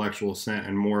an intellectual assent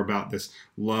and more about this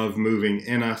love moving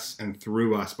in us and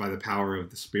through us by the power of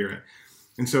the Spirit.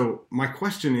 And so my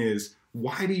question is,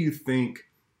 why do you think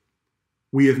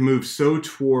we have moved so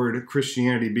toward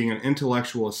Christianity being an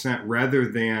intellectual assent rather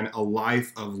than a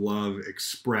life of love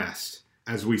expressed,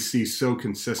 as we see so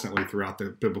consistently throughout the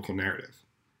biblical narrative?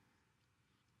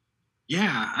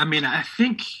 Yeah, I mean, I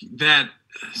think that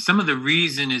some of the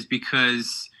reason is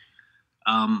because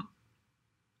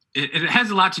it has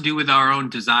a lot to do with our own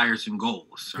desires and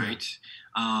goals, right?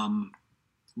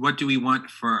 What do we want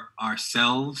for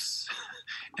ourselves?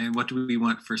 And what do we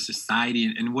want for society?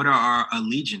 And what are our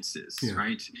allegiances,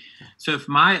 right? So if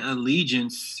my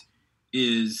allegiance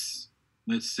is,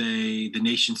 let's say, the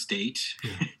nation state,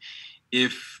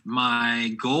 if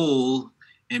my goal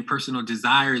and personal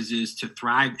desires is to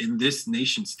thrive in this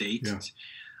nation state,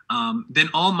 then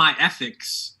all my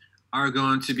ethics are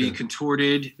going to be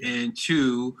contorted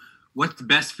into what's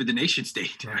best for the nation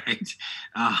state, right?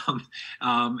 And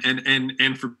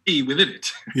for me within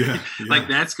it, like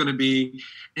that's going to be,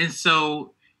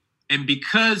 and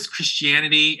because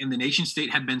Christianity and the nation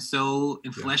state have been so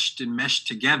enfleshed and meshed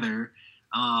together,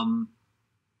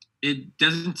 it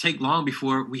doesn't take long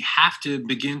before we have to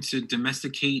begin to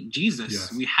domesticate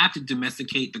Jesus. We have to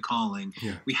domesticate the calling.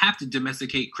 We have to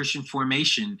domesticate Christian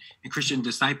formation and Christian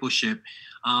discipleship,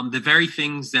 the very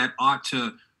things that ought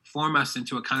to form us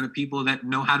into a kind of people that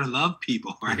know how to love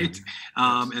people, right?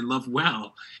 And love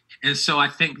well. And so I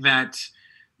think that,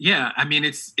 I mean,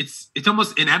 it's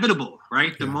almost inevitable,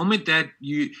 right? The moment that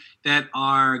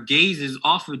our gaze is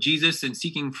off of Jesus and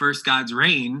seeking first God's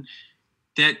reign,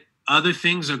 that other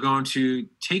things are going to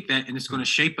take that and it's going to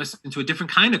shape us into a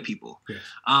different kind of people.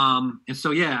 And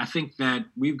so, I think that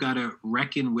we've got to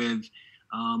reckon with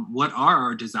what are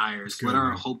our desires, what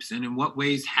are our hopes, and in what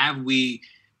ways have we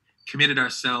committed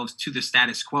ourselves to the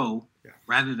status quo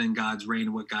rather than God's reign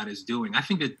and what God is doing. I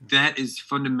think that is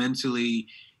fundamentally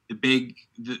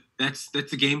that's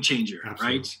the game changer,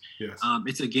 right?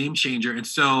 It's a game changer. And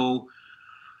so,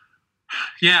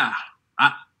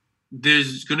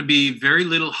 there's going to be very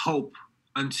little hope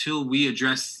until we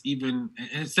address even,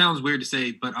 and it sounds weird to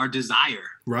say, but our desire.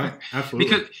 Right,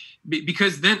 absolutely.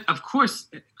 Because then, of course,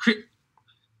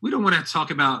 we don't want to talk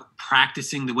about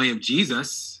practicing the way of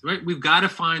Jesus, right? We've got to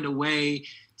find a way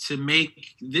to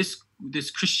make this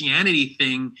Christianity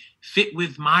thing fit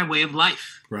with my way of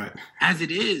life, right, as it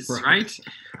is, right?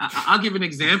 I'll give an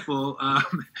example.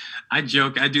 I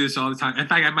joke, I do this all the time. In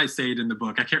fact, I might say it in the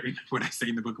book. I can't remember what I say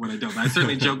in the book when I don't, but I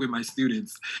certainly joke with my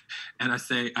students, and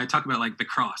I talk about like the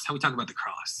cross, how we talk about the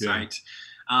cross, right?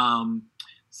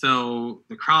 So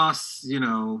the cross,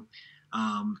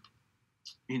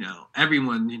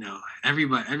 everyone,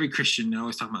 every Christian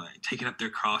always talking about like, taking up their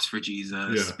cross for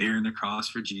Jesus, bearing their cross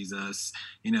for Jesus,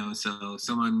 so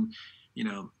someone,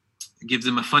 gives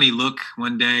them a funny look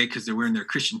one day because they're wearing their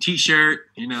Christian t-shirt,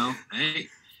 hey,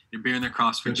 they're bearing their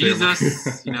cross for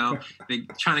Jesus, they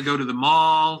trying to go to the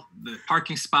mall, the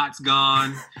parking spot's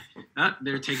gone,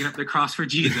 they're taking up their cross for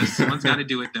Jesus. Someone's got to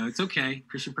do it though. It's okay.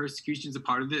 Christian persecution is a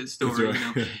part of the story.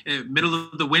 Right. Middle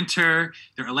of the winter,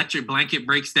 their electric blanket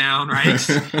breaks down, right?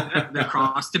 Their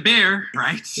cross to bear,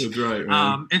 right? That's right,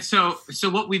 man. And so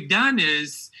what we've done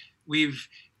is we've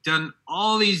done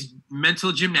all these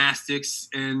mental gymnastics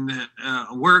and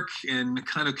work and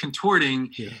kind of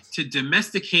contorting to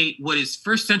domesticate what is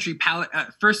first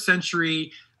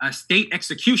century state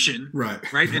execution, right,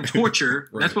 and torture.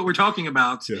 Right. That's what we're talking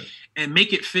about, and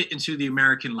make it fit into the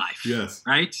American life. Yes,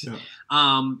 right.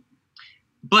 Yeah.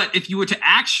 But if you were to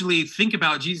actually think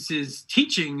about Jesus's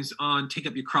teachings on take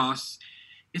up your cross,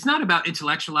 it's not about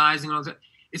intellectualizing all that.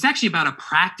 It's actually about a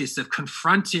practice of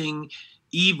confronting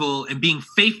evil and being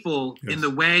faithful in the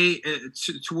way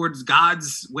towards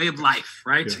God's way of life,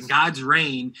 right? Yes. And God's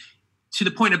reign, to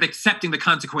the point of accepting the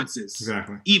consequences,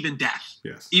 exactly, even death,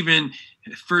 even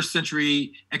first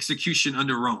century execution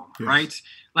under Rome, right?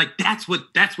 Like that's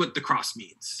what the cross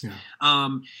means.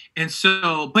 And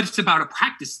so, but it's about a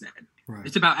practice then. Right.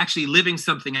 It's about actually living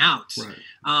something out.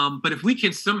 Right. But if we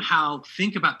can somehow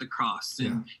think about the cross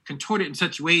and contort it in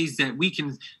such ways that we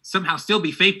can somehow still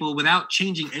be faithful without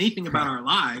changing anything about our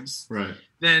lives,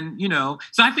 then,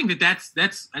 so I think that's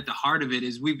at the heart of it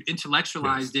is we've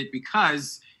intellectualized it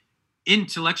because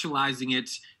intellectualizing it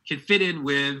can fit in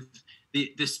with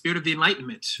the spirit of the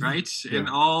Enlightenment, right? And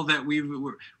all that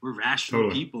we're rational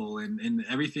people and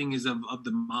everything is of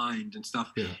the mind and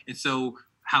stuff. And so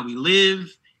how we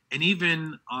live, and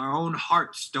even our own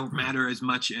hearts don't matter as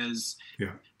much as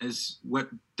what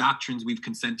doctrines we've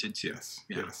consented to.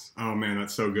 Yes. Oh man,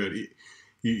 that's so good.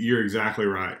 You're exactly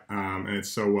right, and it's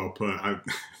so well put.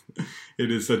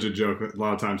 It is such a joke a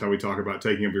lot of times how we talk about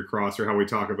taking up your cross, or how we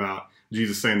talk about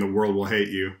Jesus saying the world will hate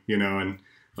you, and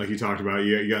like you talked about,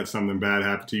 you got something bad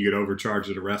happen to you, get overcharged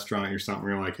at a restaurant or something.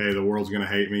 You're like, hey, the world's going to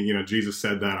hate me. Jesus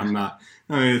said that. I'm not.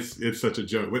 I mean, it's such a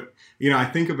joke. But I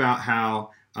think about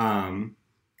how.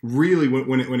 Really,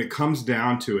 when it comes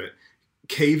down to it,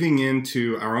 caving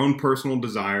into our own personal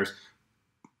desires,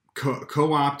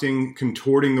 co-opting,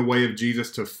 contorting the way of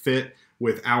Jesus to fit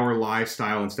with our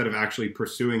lifestyle instead of actually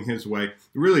pursuing his way, it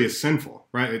really is sinful,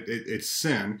 right? It's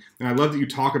sin. And I love that you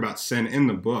talk about sin in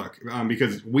the book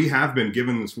because we have been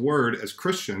given this word as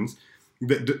Christians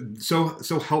that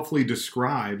so helpfully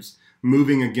describes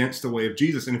moving against the way of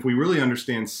Jesus. And if we really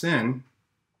understand sin,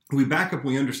 we back up,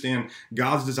 we understand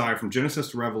God's desire from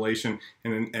Genesis to Revelation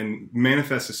and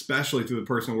manifests especially through the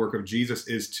personal work of Jesus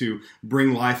is to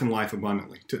bring life and life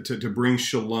abundantly, to bring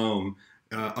shalom,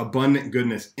 abundant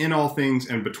goodness in all things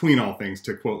and between all things,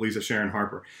 to quote Lisa Sharon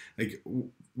Harper. Like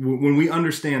when we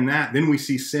understand that, then we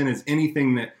see sin as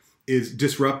anything that is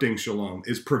disrupting shalom,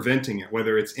 is preventing it,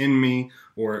 whether it's in me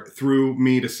or through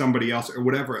me to somebody else or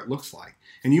whatever it looks like.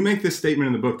 And you make this statement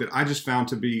in the book that I just found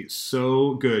to be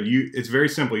so good. It's very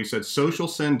simple. You said social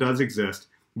sin does exist,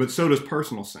 but so does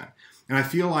personal sin. And I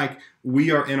feel like we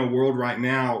are in a world right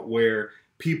now where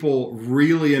people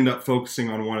really end up focusing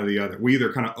on one or the other. We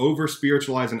either kind of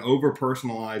over-spiritualize and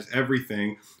over-personalize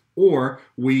everything, or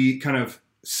we kind of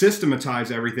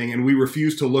systematize everything and we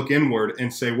refuse to look inward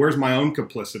and say, where's my own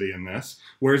complicity in this?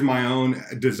 Where's my own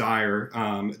desire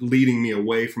leading me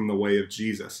away from the way of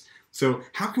Jesus? So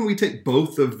how can we take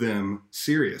both of them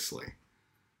seriously?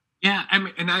 Yeah, I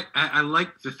mean, and I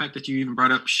like the fact that you even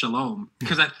brought up shalom,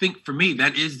 because I think for me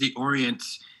that is the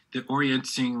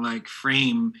orienting like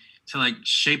frame to like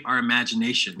shape our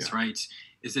imaginations, right?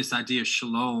 Is this idea of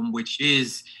shalom, which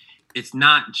is, it's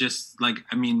not just like,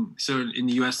 I mean, so in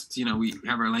the U.S., we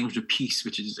have our language of peace,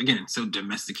 which is again so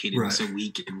domesticated and so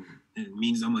weak and it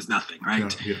means almost nothing,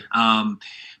 right? Yeah, yeah.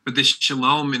 But this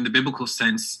shalom in the biblical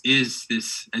sense is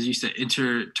this, as you said,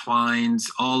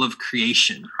 intertwines all of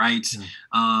creation, right?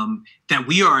 Yeah. That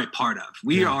we are a part of.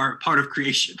 We are part of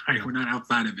creation, right? Yeah. We're not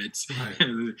outside of it.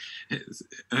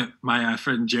 Right. My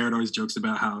friend Jared always jokes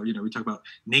about how, we talk about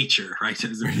nature, right?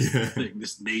 As this thing,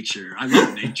 this nature. I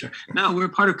love nature. No, we're a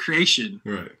part of creation.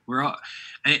 Right. We're all,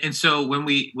 and so when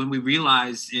we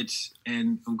realize it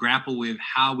and grapple with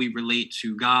how we relate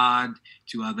to God,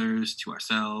 to others, to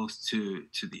ourselves, to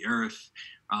the earth,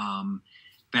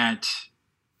 that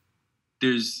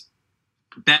there's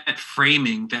that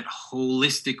framing, that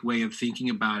holistic way of thinking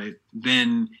about it,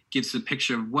 then gives a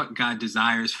picture of what God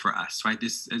desires for us, right?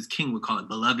 This, as King would call it,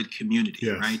 beloved community,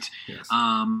 right? Yes.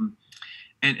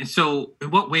 And so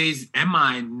in what ways am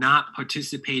I not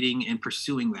participating in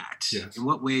pursuing that? Yes. In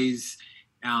what ways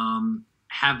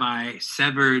have I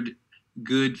severed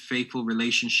good, faithful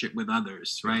relationship with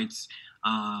others, right?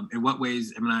 In what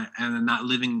ways am I not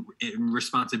living in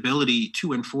responsibility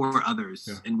to and for others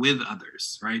and with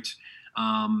others, right?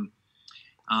 In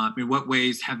what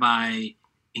ways have I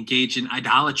engaged in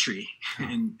idolatry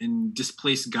and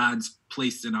displaced God's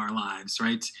place in our lives,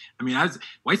 right? I mean,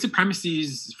 white supremacy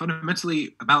is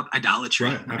fundamentally about idolatry,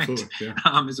 right? Absolutely, yeah.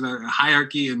 It's about a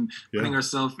hierarchy and putting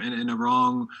ourselves in a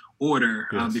wrong order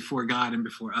before God and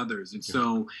before others. And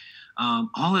so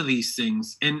all of these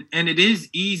things, and it is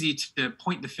easy to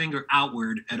point the finger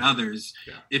outward at others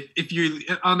if you're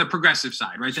on the progressive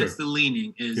side, right? Sure. That's the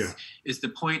leaning is to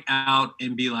point out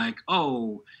and be like,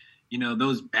 oh,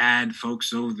 those bad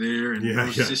folks over there and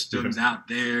those systems out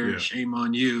there, shame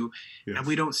on you. Yes. And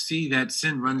we don't see that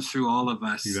sin runs through all of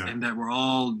us and that we're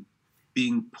all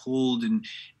being pulled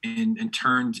and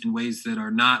turned in ways that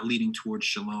are not leading towards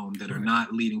shalom, that are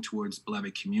not leading towards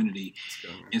beloved community.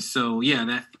 And so,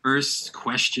 that first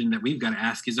question that we've got to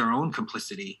ask is our own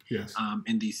complicity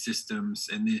in these systems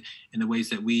and in the ways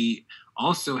that we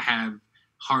also have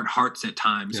hard hearts at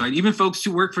times, right? Even folks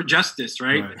who work for justice,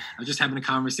 right? I was just having a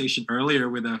conversation earlier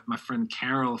with my friend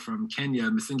Carol from Kenya,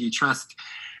 Msingi Trust,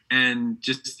 and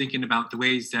just thinking about the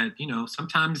ways that,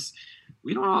 sometimes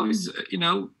we don't always,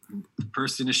 the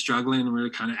person is struggling and we're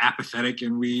kind of apathetic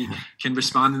and we can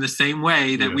respond in the same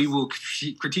way that we will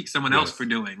critique someone else for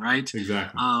doing, right?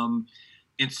 Exactly.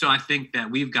 And so I think that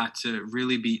we've got to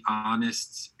really be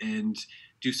honest and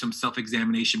do some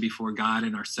self-examination before God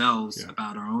and ourselves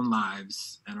about our own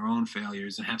lives and our own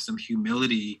failures and have some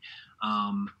humility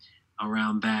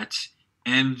around that.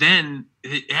 And then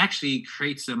it actually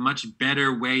creates a much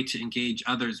better way to engage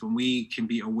others when we can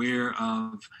be aware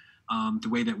of the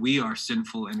way that we are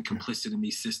sinful and complicit in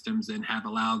these systems and have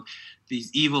allowed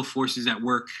these evil forces at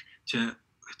work to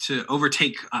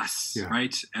overtake us,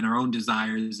 right? And our own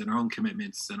desires and our own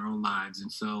commitments and our own lives.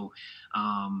 And so,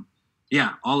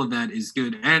 all of that is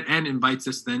good and invites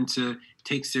us then to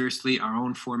take seriously our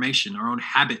own formation, our own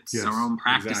habits, our own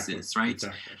practices, right?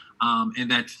 Exactly. And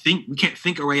that we can't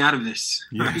think our way out of this,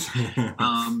 right?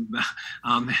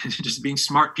 Just being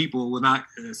smart people will not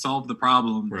solve the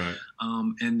problem, right?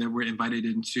 And that we're invited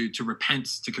to repent,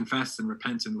 to confess and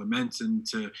repent and lament and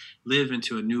to live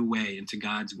into a new way, into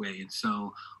God's way. And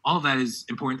so all of that is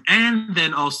important. And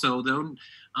then also, though,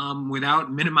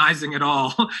 without minimizing at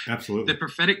all, absolutely, the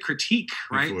prophetic critique,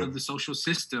 right, of the social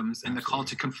systems and the call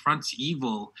to confront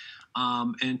evil.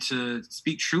 And to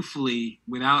speak truthfully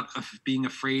without being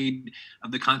afraid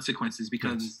of the consequences,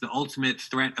 because the ultimate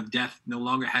threat of death no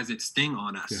longer has its sting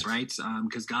on us, right?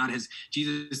 Because God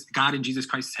in Jesus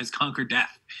Christ has conquered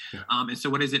death. And so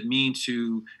what does it mean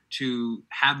to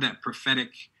have that prophetic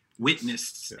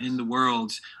witness in the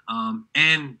world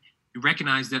and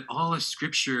recognize that all of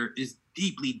Scripture is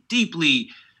deeply, deeply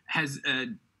has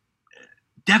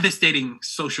devastating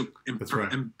social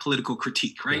and political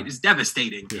critique, right? It's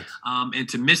devastating. And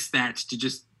to miss that, to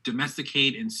just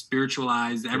domesticate and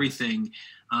spiritualize everything,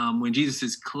 when Jesus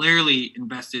has clearly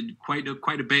invested quite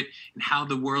a bit in how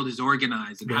the world is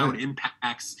organized and how it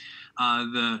impacts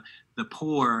the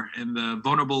poor and the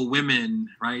vulnerable women,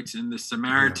 right? And the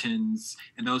Samaritans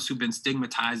and those who've been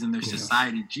stigmatized in their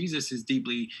society. Jesus is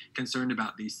deeply concerned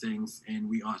about these things, and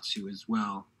we ought to as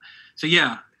well. So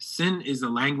sin is a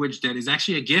language that is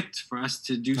actually a gift for us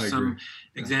to do some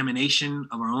examination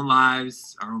of our own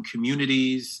lives, our own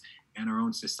communities, and our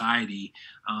own society,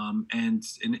 and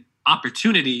an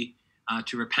opportunity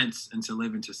to repent and to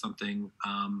live into something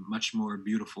much more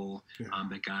beautiful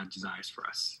that God desires for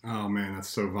us. Oh man, that's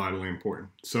so vitally important.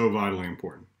 So vitally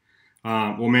important.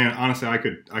 Well, man, honestly, I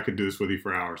could do this with you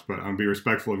for hours, but I'm gonna be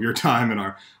respectful of your time and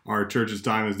our church's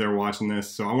time as they're watching this.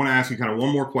 So I want to ask you kind of one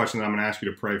more question that I'm going to ask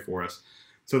you to pray for us.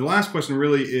 So the last question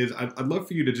really is, I'd love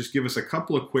for you to just give us a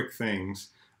couple of quick things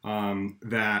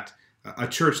that a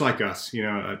church like us,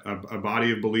 a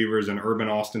body of believers in urban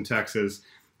Austin, Texas,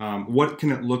 what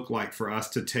can it look like for us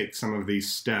to take some of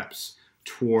these steps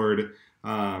toward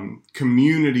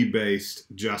community-based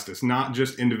justice, not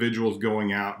just individuals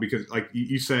going out? Because like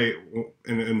you say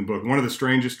in the book, one of the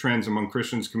strangest trends among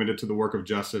Christians committed to the work of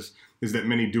justice is that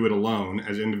many do it alone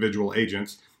as individual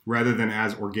agents rather than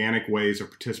as organic ways of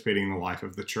participating in the life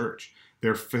of the church.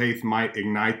 Their faith might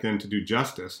ignite them to do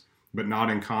justice, but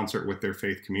not in concert with their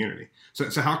faith community.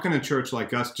 So how can a church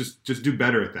like us just do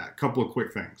better at that? A couple of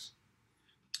quick things.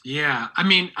 Yeah, I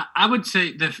mean, I would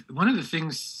say that one of the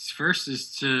things first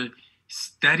is to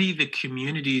study the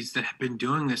communities that have been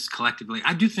doing this collectively.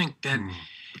 I do think that,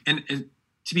 and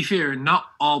to be fair, not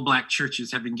all Black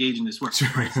churches have engaged in this work,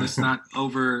 right? So let's not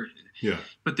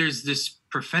but there's this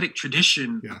prophetic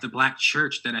tradition of the Black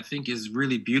church that I think is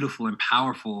really beautiful and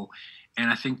powerful.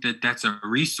 And I think that that's a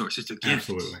resource. It's a gift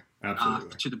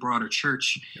to the broader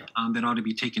church that ought to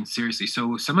be taken seriously.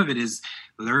 So some of it is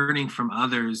learning from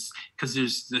others, because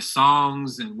there's the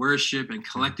songs and worship and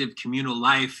collective communal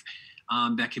life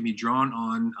that can be drawn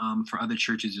on for other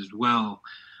churches as well.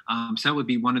 So that would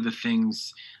be one of the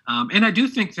things. And I do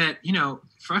think that,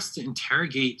 for us to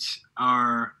interrogate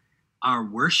our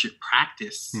worship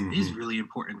practice is really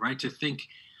important, right? To think,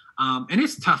 and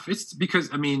it's tough. It's because,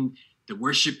 the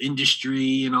worship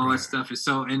industry and all that stuff is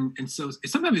so, and so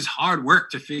sometimes it's hard work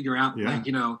to figure out,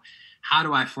 how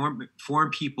do I form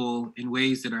people in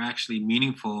ways that are actually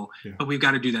meaningful? But we've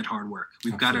got to do that hard work.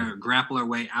 We've got to grapple our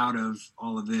way out of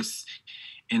all of this.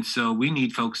 And so we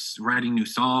need folks writing new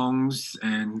songs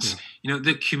and,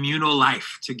 the communal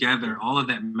life together. All of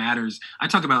that matters. I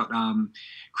talk about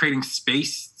creating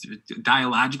space,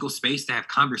 dialogical space to have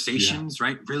conversations,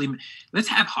 right? Really, let's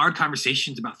have hard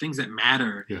conversations about things that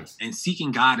matter and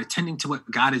seeking God, attending to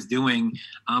what God is doing,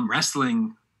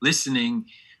 wrestling, listening,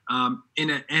 in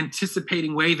an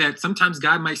anticipating way that sometimes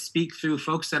God might speak through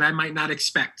folks that I might not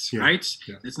expect, right?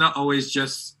 Yeah. It's not always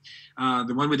just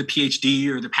the one with the PhD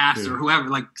or the pastor or whoever,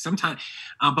 like sometimes,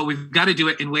 but we've got to do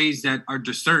it in ways that are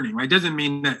discerning, right? Doesn't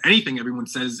mean that anything everyone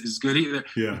says is good either.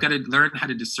 We've got to learn how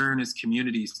to discern as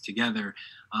communities together.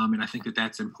 And I think that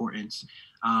that's important.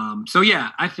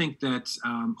 I think that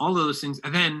all of those things,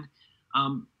 and then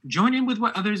join in with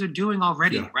what others are doing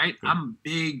already, right? Yeah. I'm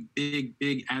a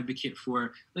big advocate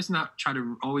for, let's not try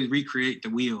to always recreate the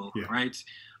wheel, right?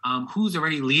 Who's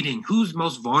already leading, who's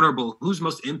most vulnerable, who's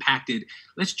most impacted.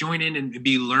 Let's join in and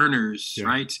be learners,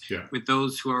 right? Yeah. With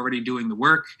those who are already doing the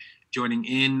work, joining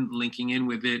in, linking in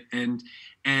with it,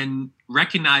 and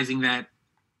recognizing that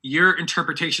your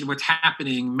interpretation of what's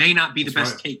happening may not be the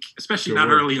best take, especially not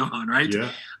early on, right?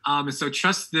 Yeah. And so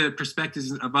trust the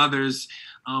perspectives of others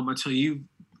until you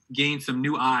gain some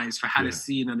new eyes for how to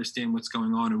see and understand what's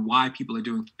going on and why people are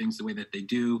doing things the way that they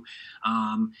do.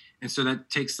 And so that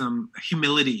takes some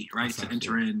humility, right, to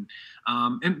enter in.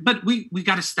 But we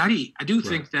got to study. I do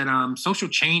think that social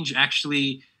change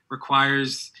actually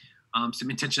requires some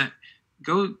intention.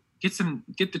 Go get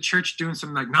the church doing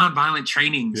some like nonviolent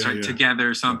trainings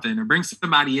together or something, or bring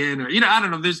somebody in, or, I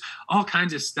don't know, there's all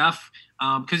kinds of stuff.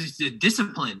 Because it's a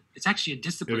discipline. It's actually a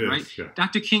discipline, right? Yeah.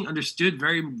 Dr. King understood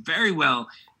very, very well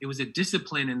it was a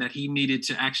discipline, and that he needed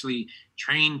to actually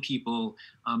train people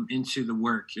into the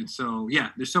work. And so,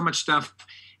 there's so much stuff.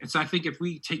 And so I think if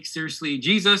we take seriously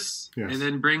Jesus and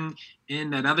then bring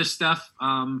in that other stuff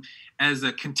as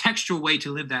a contextual way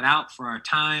to live that out for our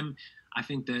time, I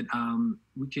think that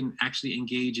we can actually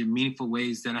engage in meaningful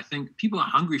ways that I think people are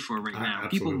hungry for right now.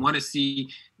 Absolutely. People want to see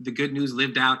the good news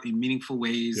lived out in meaningful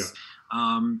ways.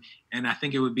 Yeah. And I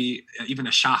think it would be even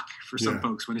a shock for some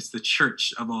folks when it's the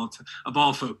church of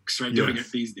all folks, right, doing it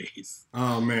these days.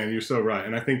 Oh, man, you're so right.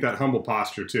 And I think that humble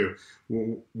posture, too,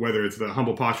 whether it's the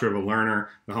humble posture of a learner,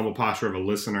 the humble posture of a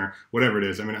listener, whatever it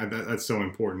is, that's so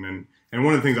important. And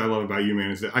one of the things I love about you,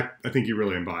 man, is that I think you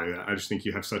really embody that. I just think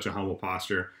you have such a humble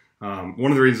posture.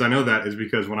 One of the reasons I know that is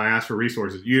because when I asked for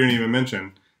resources, you didn't even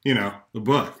mention, the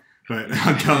book. But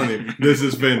I'm telling you, this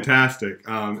is fantastic.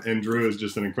 And Drew is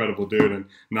just an incredible dude and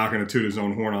not going to toot his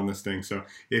own horn on this thing. So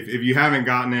if you haven't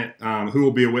gotten it, Who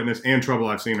Will Be a Witness and Trouble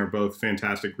I've Seen are both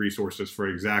fantastic resources for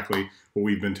exactly what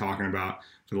we've been talking about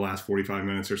for the last 45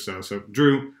 minutes or so. So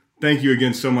Drew, thank you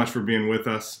again so much for being with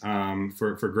us,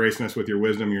 for gracing us with your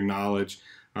wisdom, your knowledge,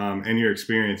 and your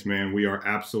experience, man. We are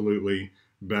absolutely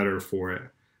better for it.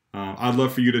 I'd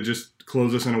love for you to just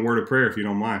close us in a word of prayer if you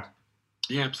don't mind.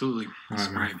 Yeah, absolutely. That's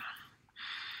right.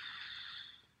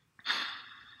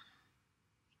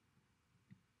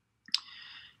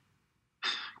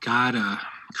 God,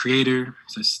 creator,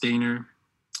 sustainer,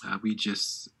 We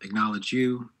just acknowledge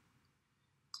you.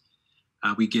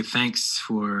 We give thanks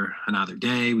for another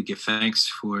day. We give thanks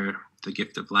for the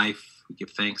gift of life. We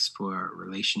give thanks for our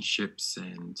relationships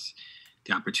and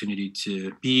the opportunity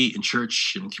to be in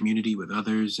church and community with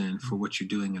others, and for what you're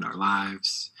doing in our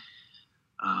lives.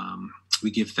 We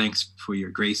give thanks for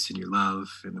your grace and your love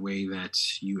and the way that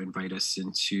you invite us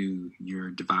into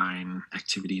your divine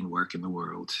activity and work in the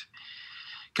world.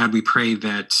 God, we pray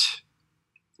that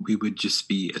we would just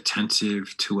be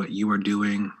attentive to what you are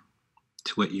doing,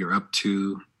 to what you're up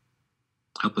to.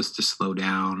 Help us to slow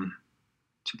down,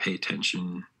 to pay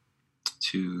attention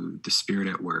to the Spirit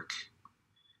at work.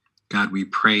 God, we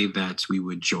pray that we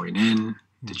would join in,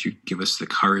 that you give us the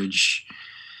courage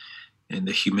and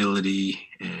the humility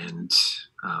and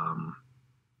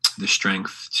the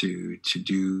strength to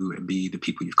do and be the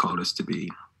people you've called us to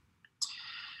be.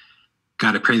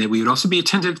 God, I pray that we would also be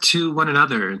attentive to one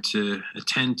another and to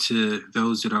attend to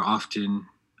those that are often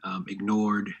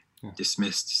ignored,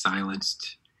 dismissed,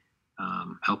 silenced.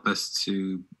 Help us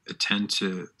to attend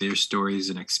to their stories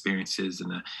and experiences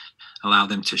and allow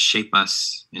them to shape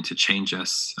us and to change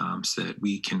us so that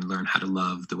we can learn how to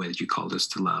love the way that you called us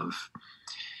to love.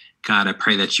 God, I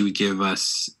pray that you would give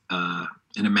us an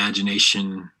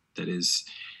imagination that is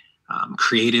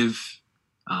creative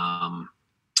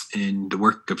in the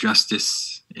work of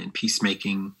justice and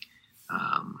peacemaking.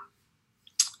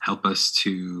 Help us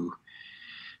to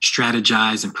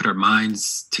strategize and put our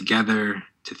minds together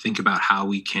to think about how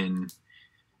we can,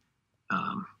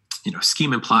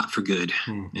 scheme and plot for good.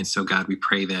 And so, God, we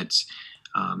pray that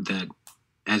that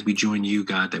as we join you,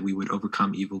 God, that we would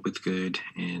overcome evil with good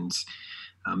and,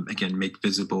 again, make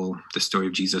visible the story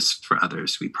of Jesus for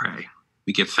others, we pray.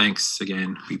 We give thanks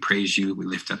again. We praise you. We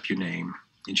lift up your name.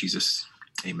 In Jesus,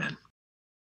 amen.